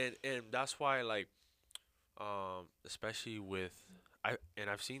 yeah, and that's why, like, especially with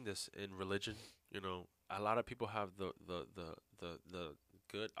I've seen this in religion. A lot of people have the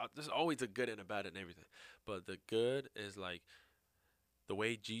good. There's always a good and a bad in everything, but the good is like the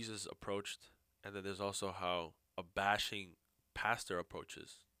way Jesus approached, and then there's also how a bashing pastor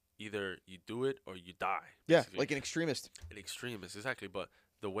approaches. Either you do it or you die, Yeah, basically. like an extremist. An extremist, exactly. But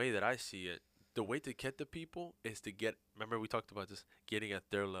the way that I see it, the way to get the people is to get. Remember, we talked about this, getting at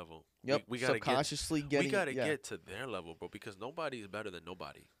their level. Yep, We gotta get. subconsciously We getting. gotta Yeah, get to their level, bro. Because nobody is better than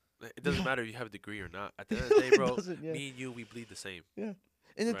nobody. It doesn't yeah. matter if you have a degree or not. At the end of the day, It bro, doesn't. Yeah, me and you, we bleed the same, yeah.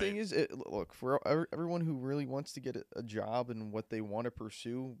 And the right? thing is, look for everyone who really wants to get a job and what they want to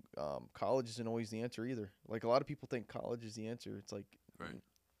pursue. College isn't always the answer either. Like a lot of people think college is the answer. It's like, Right.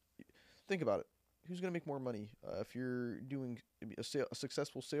 think about it. Who's gonna make more money if you're doing a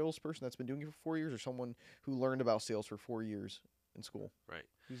successful salesperson that's been doing it for 4 years, or someone who learned about sales for 4 years in school? Right.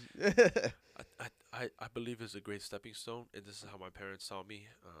 Who's I believe it's a great stepping stone, and this is how my parents saw me.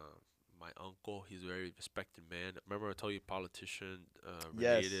 My uncle, he's a very respected man. Remember I told you politician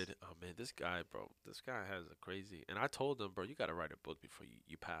Yes. related. Oh man, this guy, bro, this guy has a crazy. And I told him, bro, you gotta write a book before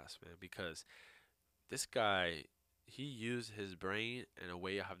you pass, man, because this guy, he used his brain in a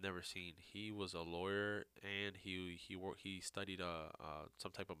way I have never seen. He was a lawyer and he studied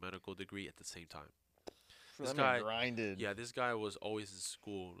some type of medical degree at the same time. This That man guy, grinded. yeah, this guy was always in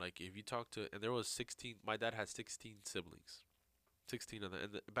school. Like if you talk to, and there was 16. My dad had 16 siblings, 16 of them.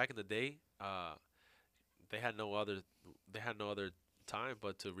 And back in the day, they had no other, they had no other time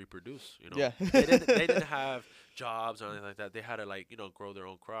but to reproduce. Yeah. They didn't have jobs or anything like that. They had to like grow their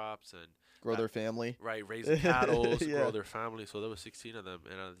own crops and Grow their family. right, raise cattle, Yeah. grow their family. So there was 16 of them,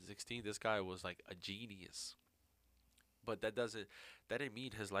 and out of the 16, this guy was like a genius. But that didn't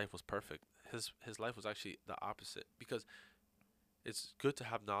mean his life was perfect. His life was actually the opposite because it's good to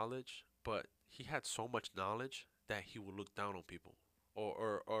have knowledge, but he had so much knowledge that he would look down on people,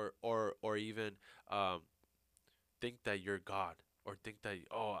 or even um, think that you're God, or think that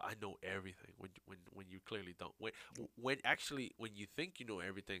I know everything when you clearly don't. When actually when you think you know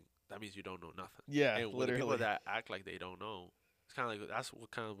everything, that means you don't know nothing. Yeah, And when the people literally. that act like they don't know, it's kind of like that's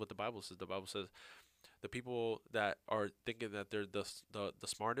what the Bible says. The Bible says the people that are thinking that they're the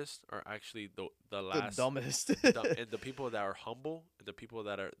smartest are actually the The last dumbest. and the people that are humble, and the people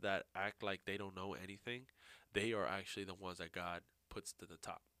that act like they don't know anything, they are actually the ones that God puts to the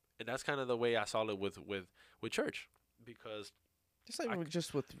top. And that's kind of the way I saw it with church, because It's not I even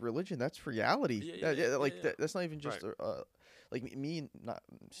just with religion. That's reality. yeah, Yeah, yeah, yeah, yeah, like yeah. that's not even Right. just like me not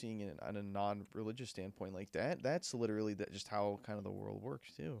seeing it on a non-religious standpoint like that. That's literally that just how kind of the world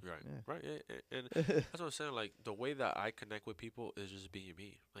works too. Right, right, and Yeah. that's what I'm saying. Like the way that I connect with people is just being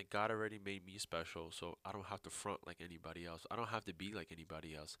me. Like God already made me special, so I don't have to front like anybody else. I don't have to be like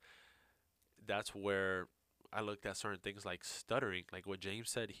anybody else. That's where I looked at certain things like stuttering. Like what James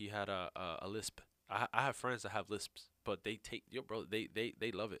said, he had a lisp. I have friends that have lisps, but they take yo bro.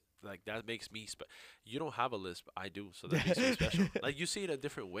 They love it. Like that makes me You don't have a lisp, I do, so that makes me special. Like you see it a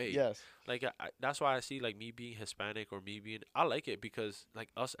different way. Yes. Like that's why I see like me being Hispanic or me being I like it because like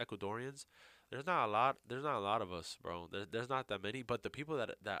us Ecuadorians, there's not a lot. There's not a lot of us, bro. There's not that many, but the people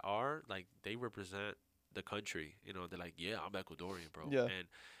that are like they represent the country. You know, they're like, yeah, I'm Ecuadorian, bro, Yeah. and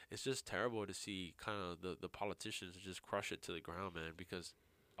it's just terrible to see kind of the politicians just crush it to the ground, man, because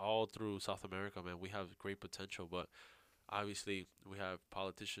all through South America, man, we have great potential, but obviously we have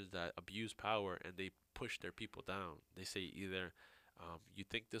politicians that abuse power and they push their people down. They say either you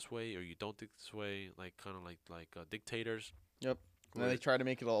think this way or you don't think this way, like kind of like dictators. Yep. And then Where they try to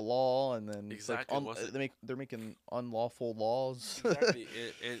make it a law, and then it's like exactly once it, they're making unlawful laws. exactly,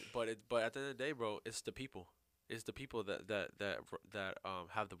 but at the end of the day, bro, it's the people. It's the people that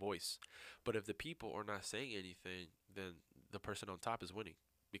have the voice. But if the people are not saying anything, then the person on top is winning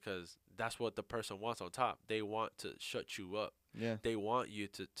because that's what the person wants on top. They want to shut you up. Yeah. They want you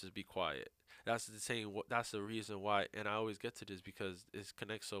to be quiet. That's the same. That's the reason why. And I always get to this because it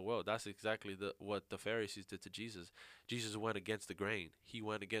connects so well. That's exactly what the Pharisees did to Jesus. Jesus went against the grain. He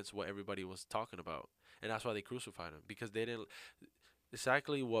went against what everybody was talking about, and that's why they crucified him because they didn't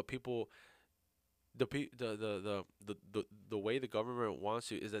exactly what people the way the government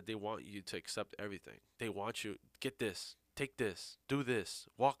wants you is that they want you to accept everything. They want you get this, take this, do this,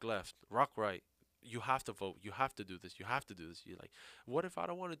 walk left, rock right. You have to vote. You have to do this. You have to do this. You're like, what if I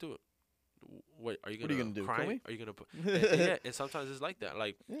don't want to do it? What are you What are you gonna gonna do? Kill cry? me? Are you gonna put? And yeah, and sometimes it's like that.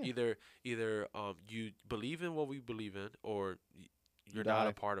 Like Yeah. either you believe in what we believe in, or You you're not a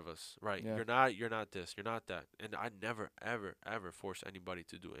die. part of us, right? Yeah. You're not this, you're not that. And I never ever force anybody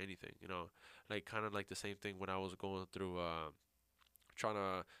to do anything, like kind of like the same thing when I was going through trying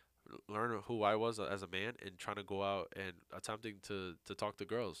to learn who I was as a man and trying to go out and attempting to talk to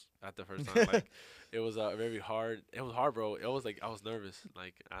girls at the first time. Like it was very hard. It was hard, bro. It was like I was nervous.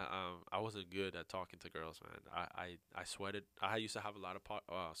 Like I wasn't good at talking to girls, man. I sweated. I used to have a lot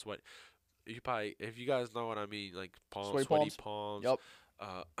of sweat. You probably, if you guys know what I mean, like Sweaty sweaty palms. palms, Yep.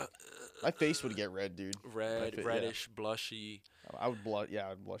 uh, My face would get red, dude. Yeah. reddish, blushy. I would blush. Yeah,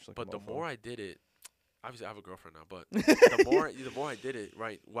 I'd blush like a But the mofo. more I did it, obviously I have a girlfriend now, but the more I did it,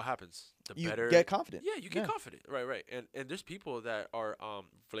 right? What happens? The You better. get confident. Yeah, you get Yeah. confident, right. And there's people that are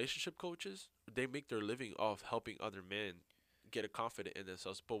relationship coaches. They make their living off helping other men get a confident in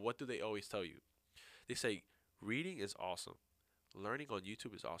themselves. But what do they always tell you? They say reading is awesome. Learning on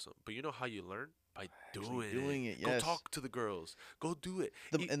YouTube is awesome, but you know how you learn? By Actually doing doing it. it, Go yes. talk to the girls. Go do it.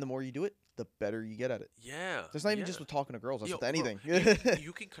 And the more you do it, the better you get at it. Yeah. That's not even yeah. just with talking to girls. That's Yo, with bro, anything.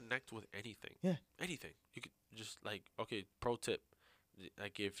 you can connect with anything. Yeah. Anything. You can just like okay. Pro tip,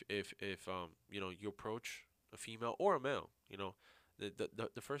 like if you approach a female or a male,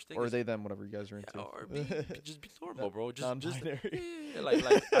 the first thing Or is they them, whatever you guys are yeah, into. or just be normal, bro. Just Non-binary.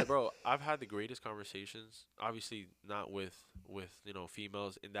 yeah, bro. I've had the greatest conversations. Obviously, not with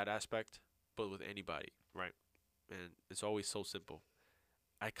females in that aspect, but with anybody, right? And it's always so simple.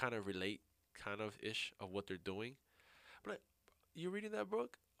 I kind of relate, kind of ish, of what they're doing. But like, you reading that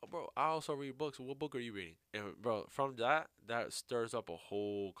book? Oh, bro, I also read books. What book are you reading? And bro, from that stirs up a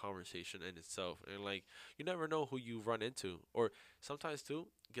whole conversation in itself. And like, you never know who you run into. Or sometimes too,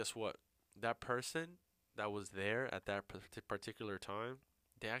 guess what? That person that was there at that particular time,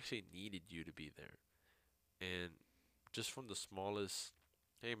 they actually needed you to be there. And just from the smallest,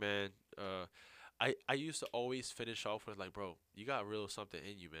 hey man, I used to always finish off with like, bro, you got real something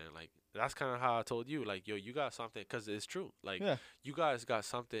in you, man. Like that's kind of how I told you, like, yo, you got something, cause it's true. Like Yeah. you guys got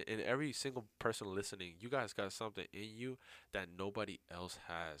something, and every single person listening, you guys got something in you that nobody else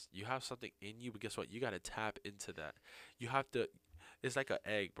has. You have something in you, but guess what? You gotta tap into that. You have to. It's like an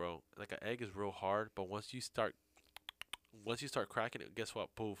egg, bro. Like an egg is real hard, but once you start once you start cracking it, guess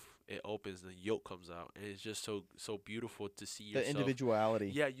what? Poof, it opens, and the yolk comes out, and it's just so beautiful to see The yourself. individuality.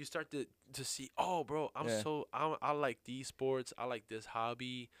 Yeah, you start to see, oh, bro, Yeah. I like these sports. I like this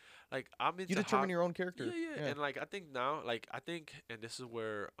hobby. Like I'm You into determine hobby. your own Yeah, character. yeah, Yeah. and like I think now, like I think, and this is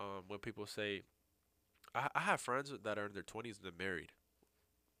where when people say, I have friends that are in their 20s and they're married.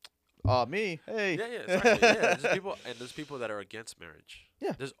 Me. Hey. Yeah, yeah, exactly. Yeah, there's people and there's people that are against marriage.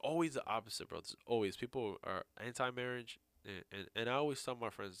 Yeah. There's always the opposite, bro. There's always people are anti-marriage, and I always tell my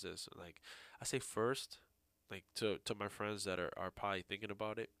friends this. Like, I say first, like to my friends that are probably thinking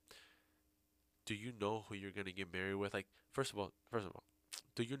about it. Do you know who you're gonna get married with? Like, first of all,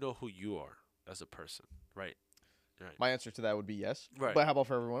 do you know who you are as a person? Right, right, My answer to that would be yes. right. But how about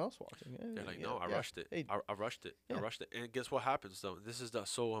for everyone else watching? They're like, Yeah, no, I yeah. rushed it. Hey, I rushed it. I yeah. rushed it. And guess what happens though? This is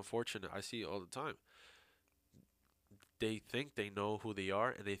so unfortunate. I see it all the time. They think they know who they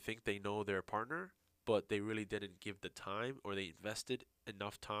are and they think they know their partner, but they really didn't give the time or they invested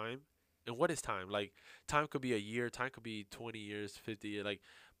enough time. And what is time? Like time could be a year, time could be 20 years, 50 years, like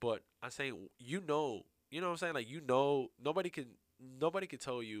but I'm saying you know what I'm saying? Like nobody can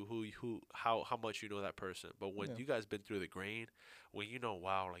tell you how much you know that person. But when Yeah. you guys been through the grain, when you know,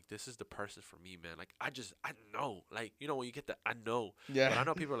 wow, like this is the person for me, man. Like I know. Like, when you get that I know. Yeah. But I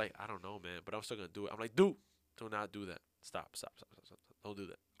know people are like, I don't know, man, but I'm still gonna do it. I'm like, dude, do not do that. Stop, stop, stop, stop, stop. Don't do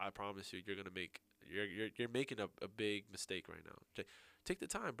that. I promise you, you're making a big mistake right now. Take the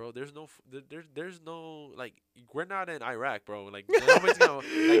time, bro. There's no like we're not in Iraq, bro. Like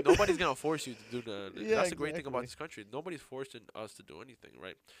nobody's gonna force you to do the. Yeah, That's the great thing about exactly. this country. Nobody's forcing us to do anything,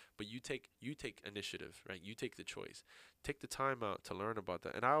 right? But you take initiative, right? You take the choice. Take the time out to learn about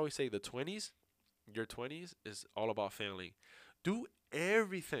that. And I always say your 20s is all about failing. Do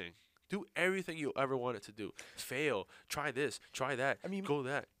everything. Do everything you ever wanted to do. Fail. Try this. Try that. I mean, Go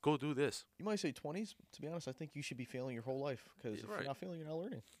that. Go do this. you might say 20s. To be honest, I think you should be failing your whole life because if Right. you're not failing, you're not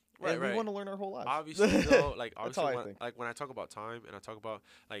learning. Right. And Right. we want to learn our whole lives. Obviously, though, like That's how obviously, I think. when I talk about time and I talk about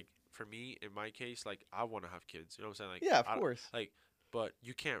like for me in my case, like I want to have kids. You know what I'm saying? Like Yeah, of I, course. like, but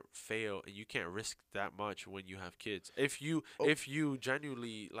you can't fail and you can't risk that much when you have kids. If you Oh. if you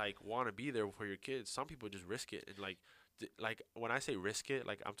genuinely like want to be there for your kids, some people just risk it and like when I say risk it,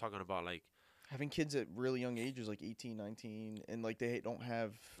 like I'm talking about like Having kids at really young ages, like 18, 19, and like they don't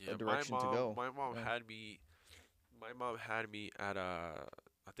have yeah, a direction to go. my mom Yeah. had me at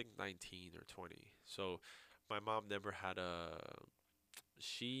I think 19 or 20. So my mom never had a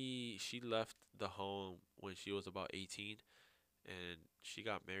she left the home when she was about 18 and she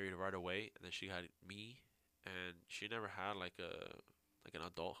got married right away and then she had me and she never had like an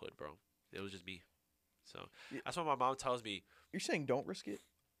adulthood, bro. It was just me. So Y- that's what my mom tells me. You're saying don't risk it.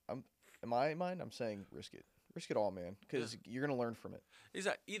 I'm, in my mind, I'm saying risk it. Risk it all, man, because you're gonna learn from it. Is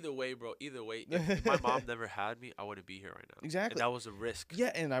that either way, bro? Either way, if my mom never had me, I wouldn't be here right now. Exactly. And that was a risk.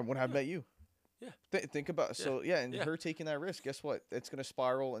 Yeah, and I would have Yeah. met you. Yeah. Think about Yeah. so yeah, and Yeah. her taking that risk. Guess what? It's gonna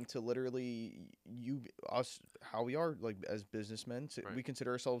spiral into literally us how we are like as businessmen. Right. We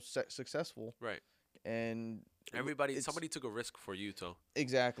consider ourselves successful, Right. and it's- Somebody took a risk for you, too.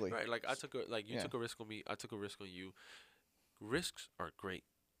 exactly. Right. Like I took you Yeah. took a risk on me. I took a risk on you. Risks are great,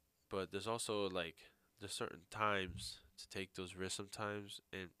 but there's also there's certain times to take those risks sometimes,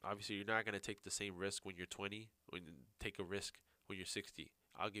 and obviously you're not gonna take the same risk when you're 20. When you take a risk when you're 60.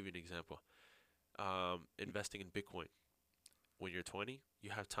 I'll give you an example. Investing in Bitcoin. When you're 20, you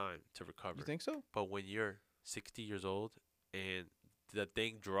have time to recover. You think so? But when you're 60 years old and the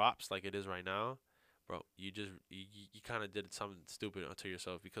thing drops like it is right now, bro, you kind of did something stupid unto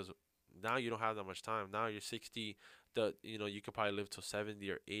yourself because now you don't have that much time. Now you're 60, you could probably live till 70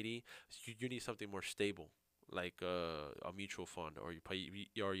 or 80. So you need something more stable, like a mutual fund, or you probably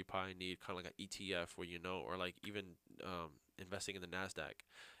need kind of like an ETF where or like even investing in the Nasdaq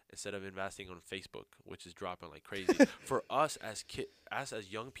instead of investing on Facebook, which is dropping like crazy. For us as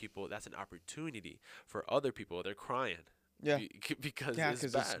young people, that's an opportunity. For other people, they're crying. Yeah. Because Yeah, it's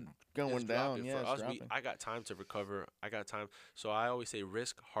 'cause bad. it's going It's down. dropping. Yeah, For it's us, dropping. I got time to recover. I got time. So I always say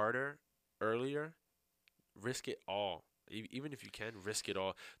risk harder, earlier, risk it all. Even if you can, risk it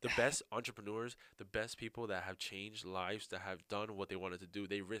all. The best entrepreneurs, the best people that have changed lives, that have done what they wanted to do,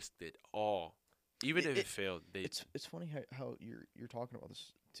 they risked it all. Even if it failed, It's funny how you're talking about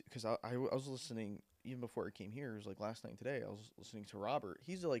this because I was listening even before I came here. It was like last night and today. I was listening to Robert.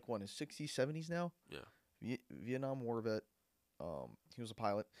 He's like in his 60s, 70s now. yeah. Vietnam War vet. He was a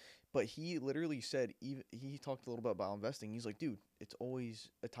pilot, but he literally said he talked a little bit about investing. He's like, dude, it's always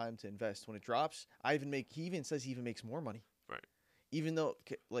a time to invest. When it drops, he even says he even makes more money. Right. Even though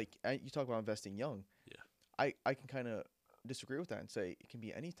you talk about investing young. Yeah. I can kind of disagree with that and say it can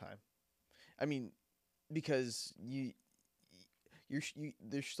be any time. I mean, because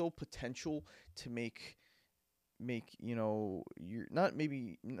there's still potential to make you're not,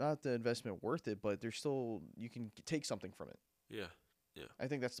 maybe not the investment worth it, but there's still, you can take something from it. Yeah. Yeah. I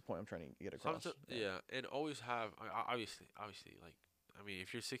think that's the point I'm trying to get across. Sometimes, yeah, and always have obviously, like, I mean,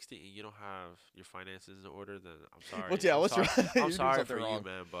 if you're 60 and you don't have your finances in order, then I'm sorry. But yeah, I'm what's sorry, wrong? You're I'm doing sorry something for you, wrong.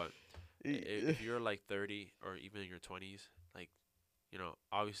 man. But if you're like 30 or even in your 20s, like,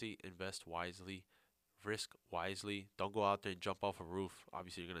 obviously invest wisely, risk wisely. Don't go out there and jump off a roof.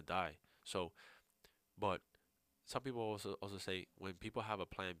 Obviously, you're gonna die. So, but some people also say when people have a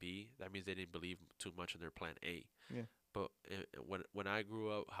plan B, that means they didn't believe too much in their plan A. Yeah. But when I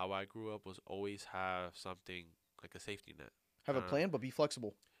grew up, how I grew up was always have something like a safety net. Have a plan, but be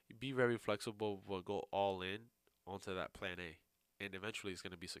flexible. Be very flexible, but go all in onto that plan A, and eventually it's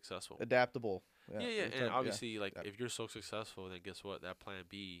gonna be successul. Adaptable. Yeah, and obviously, like, Yeah. if you're so successful, then guess what? That plan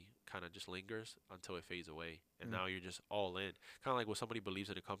B kind of just lingers until it fades away, and now you're just all in. Kind of like when somebody believes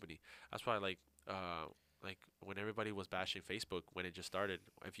in a company. That's why, like when everybody was bashing Facebook when it just started.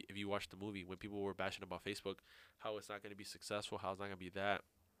 If you watch the movie, when people were bashing about Facebook, how it's not gonna be successful, how it's not gonna be that.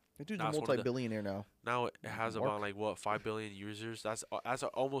 The dude's a That's one of the- multi-billionaire now. Now it has Mark. about, like, what, 5 billion users. That's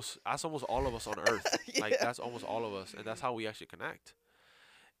almost all of us on Earth. Like, that's almost all of us, and that's how we actually connect.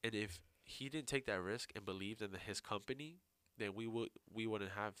 And if he didn't take that risk and believed in his company, then we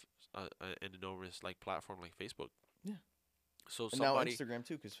wouldn't have an enormous, like, platform like Facebook. Yeah. So And now somebody Instagram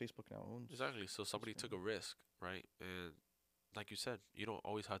too, because Facebook now owns. exactly. So somebody took a risk, right? And like you said, you don't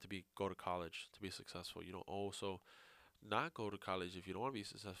always have to go to college to be successful. You don't also not go to college if you don't want to be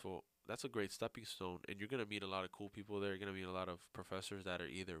successful. That's a great stepping stone, and you're gonna meet a lot of cool people there. You're gonna meet a lot of professors that are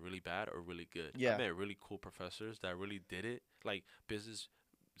either really bad or really good. Yeah. I met really cool professors that really did it, like business.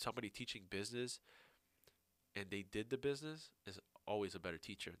 Somebody teaching business, and they did the business, is always a better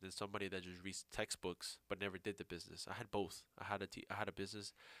teacher than somebody that just reads textbooks but never did the business. I had both. I had a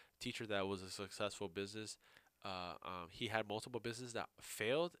business teacher that was a successful business. He had multiple businesses that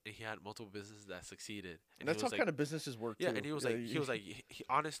failed, and he had multiple businesses that succeeded. And That's he how was like, kind of businesses work yeah, too. and he was like,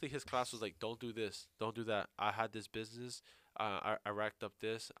 honestly, his class was like, don't do this, don't do that. I had this business. I racked up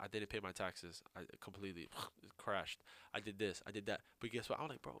this. I didn't pay my taxes. I completely crashed. I did this. I did that. But guess what? I'm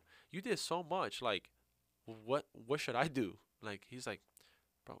like, bro, you did so much. Like, what should I do? Like, he's like,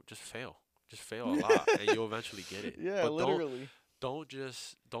 bro, just fail. Just fail a lot, and you'll eventually get it. Yeah, but literally. don't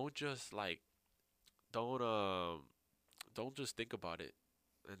just like don't just think about it,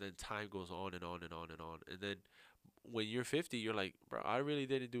 and then time goes on and on and on and on, and then when you're 50, you're like, bro, I really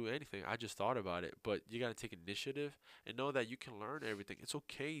didn't do anything. I just thought about it. But you gotta take initiative and know that you can learn everything. It's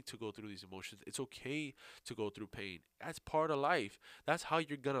okay to go through these emotions. It's okay to go through pain. That's part of life. That's how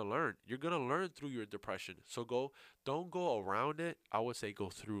you're gonna learn. You're gonna learn through your depression. So don't go around it. I would say go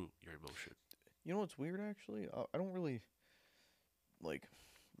through your emotion. You know what's weird actually? I don't really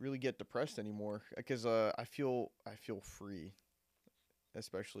get depressed anymore because I feel free,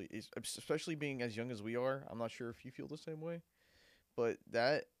 especially being as young as we are. I'm not sure if you feel the same way, but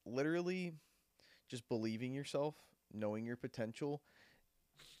that literally, just believing yourself, knowing your potential,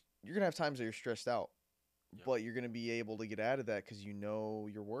 you're gonna have times that you're stressed out, Yeah. but you're gonna be able to get out of that because you know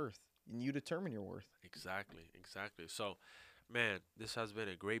your worth and you determine your worth. Exactly. So, man, this has been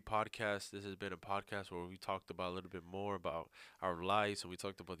a great podcast. This has been a podcast where we talked about a little bit more about our lives, and we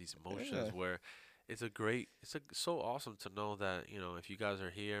talked about these emotions. Yeah. Where so awesome to know that, if you guys are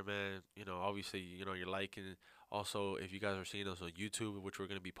here, man, obviously, you're liking. Also, if you guys are seeing us on YouTube, which we're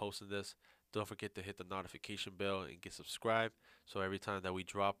gonna be posting this, don't forget to hit the notification bell and get subscribed. So every time that we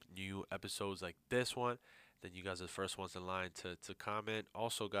drop new episodes like this one, then you guys are the first ones in line to comment.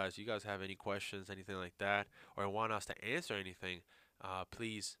 Also, guys, you guys have any questions, anything like that, or want us to answer anything,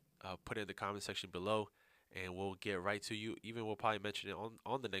 please put it in the comment section below, and we'll get right to you. Even we'll probably mention it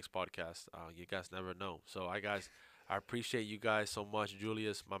on the next podcast. You guys never know. So, I appreciate you guys so much.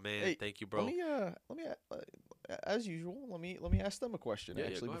 Julius, my man, Hey, thank you, bro. Let me as usual, let me ask them a question Yeah,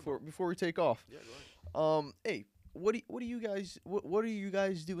 actually go ahead, bro. before we take off. Yeah, go ahead. Hey, what are you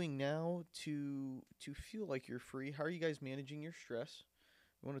guys doing now to feel like you're free? How are you guys managing your stress?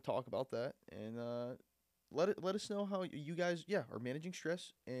 We want to talk about that, and let us know how you guys are managing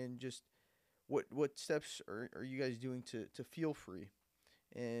stress, and just what steps are you guys doing to feel free,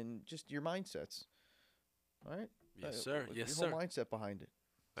 and just your mindsets. All right. Yes, sir. Your Yes, whole sir. mindset behind it.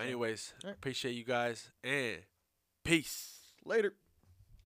 So, Anyways, Alright. appreciate you guys, and peace. later.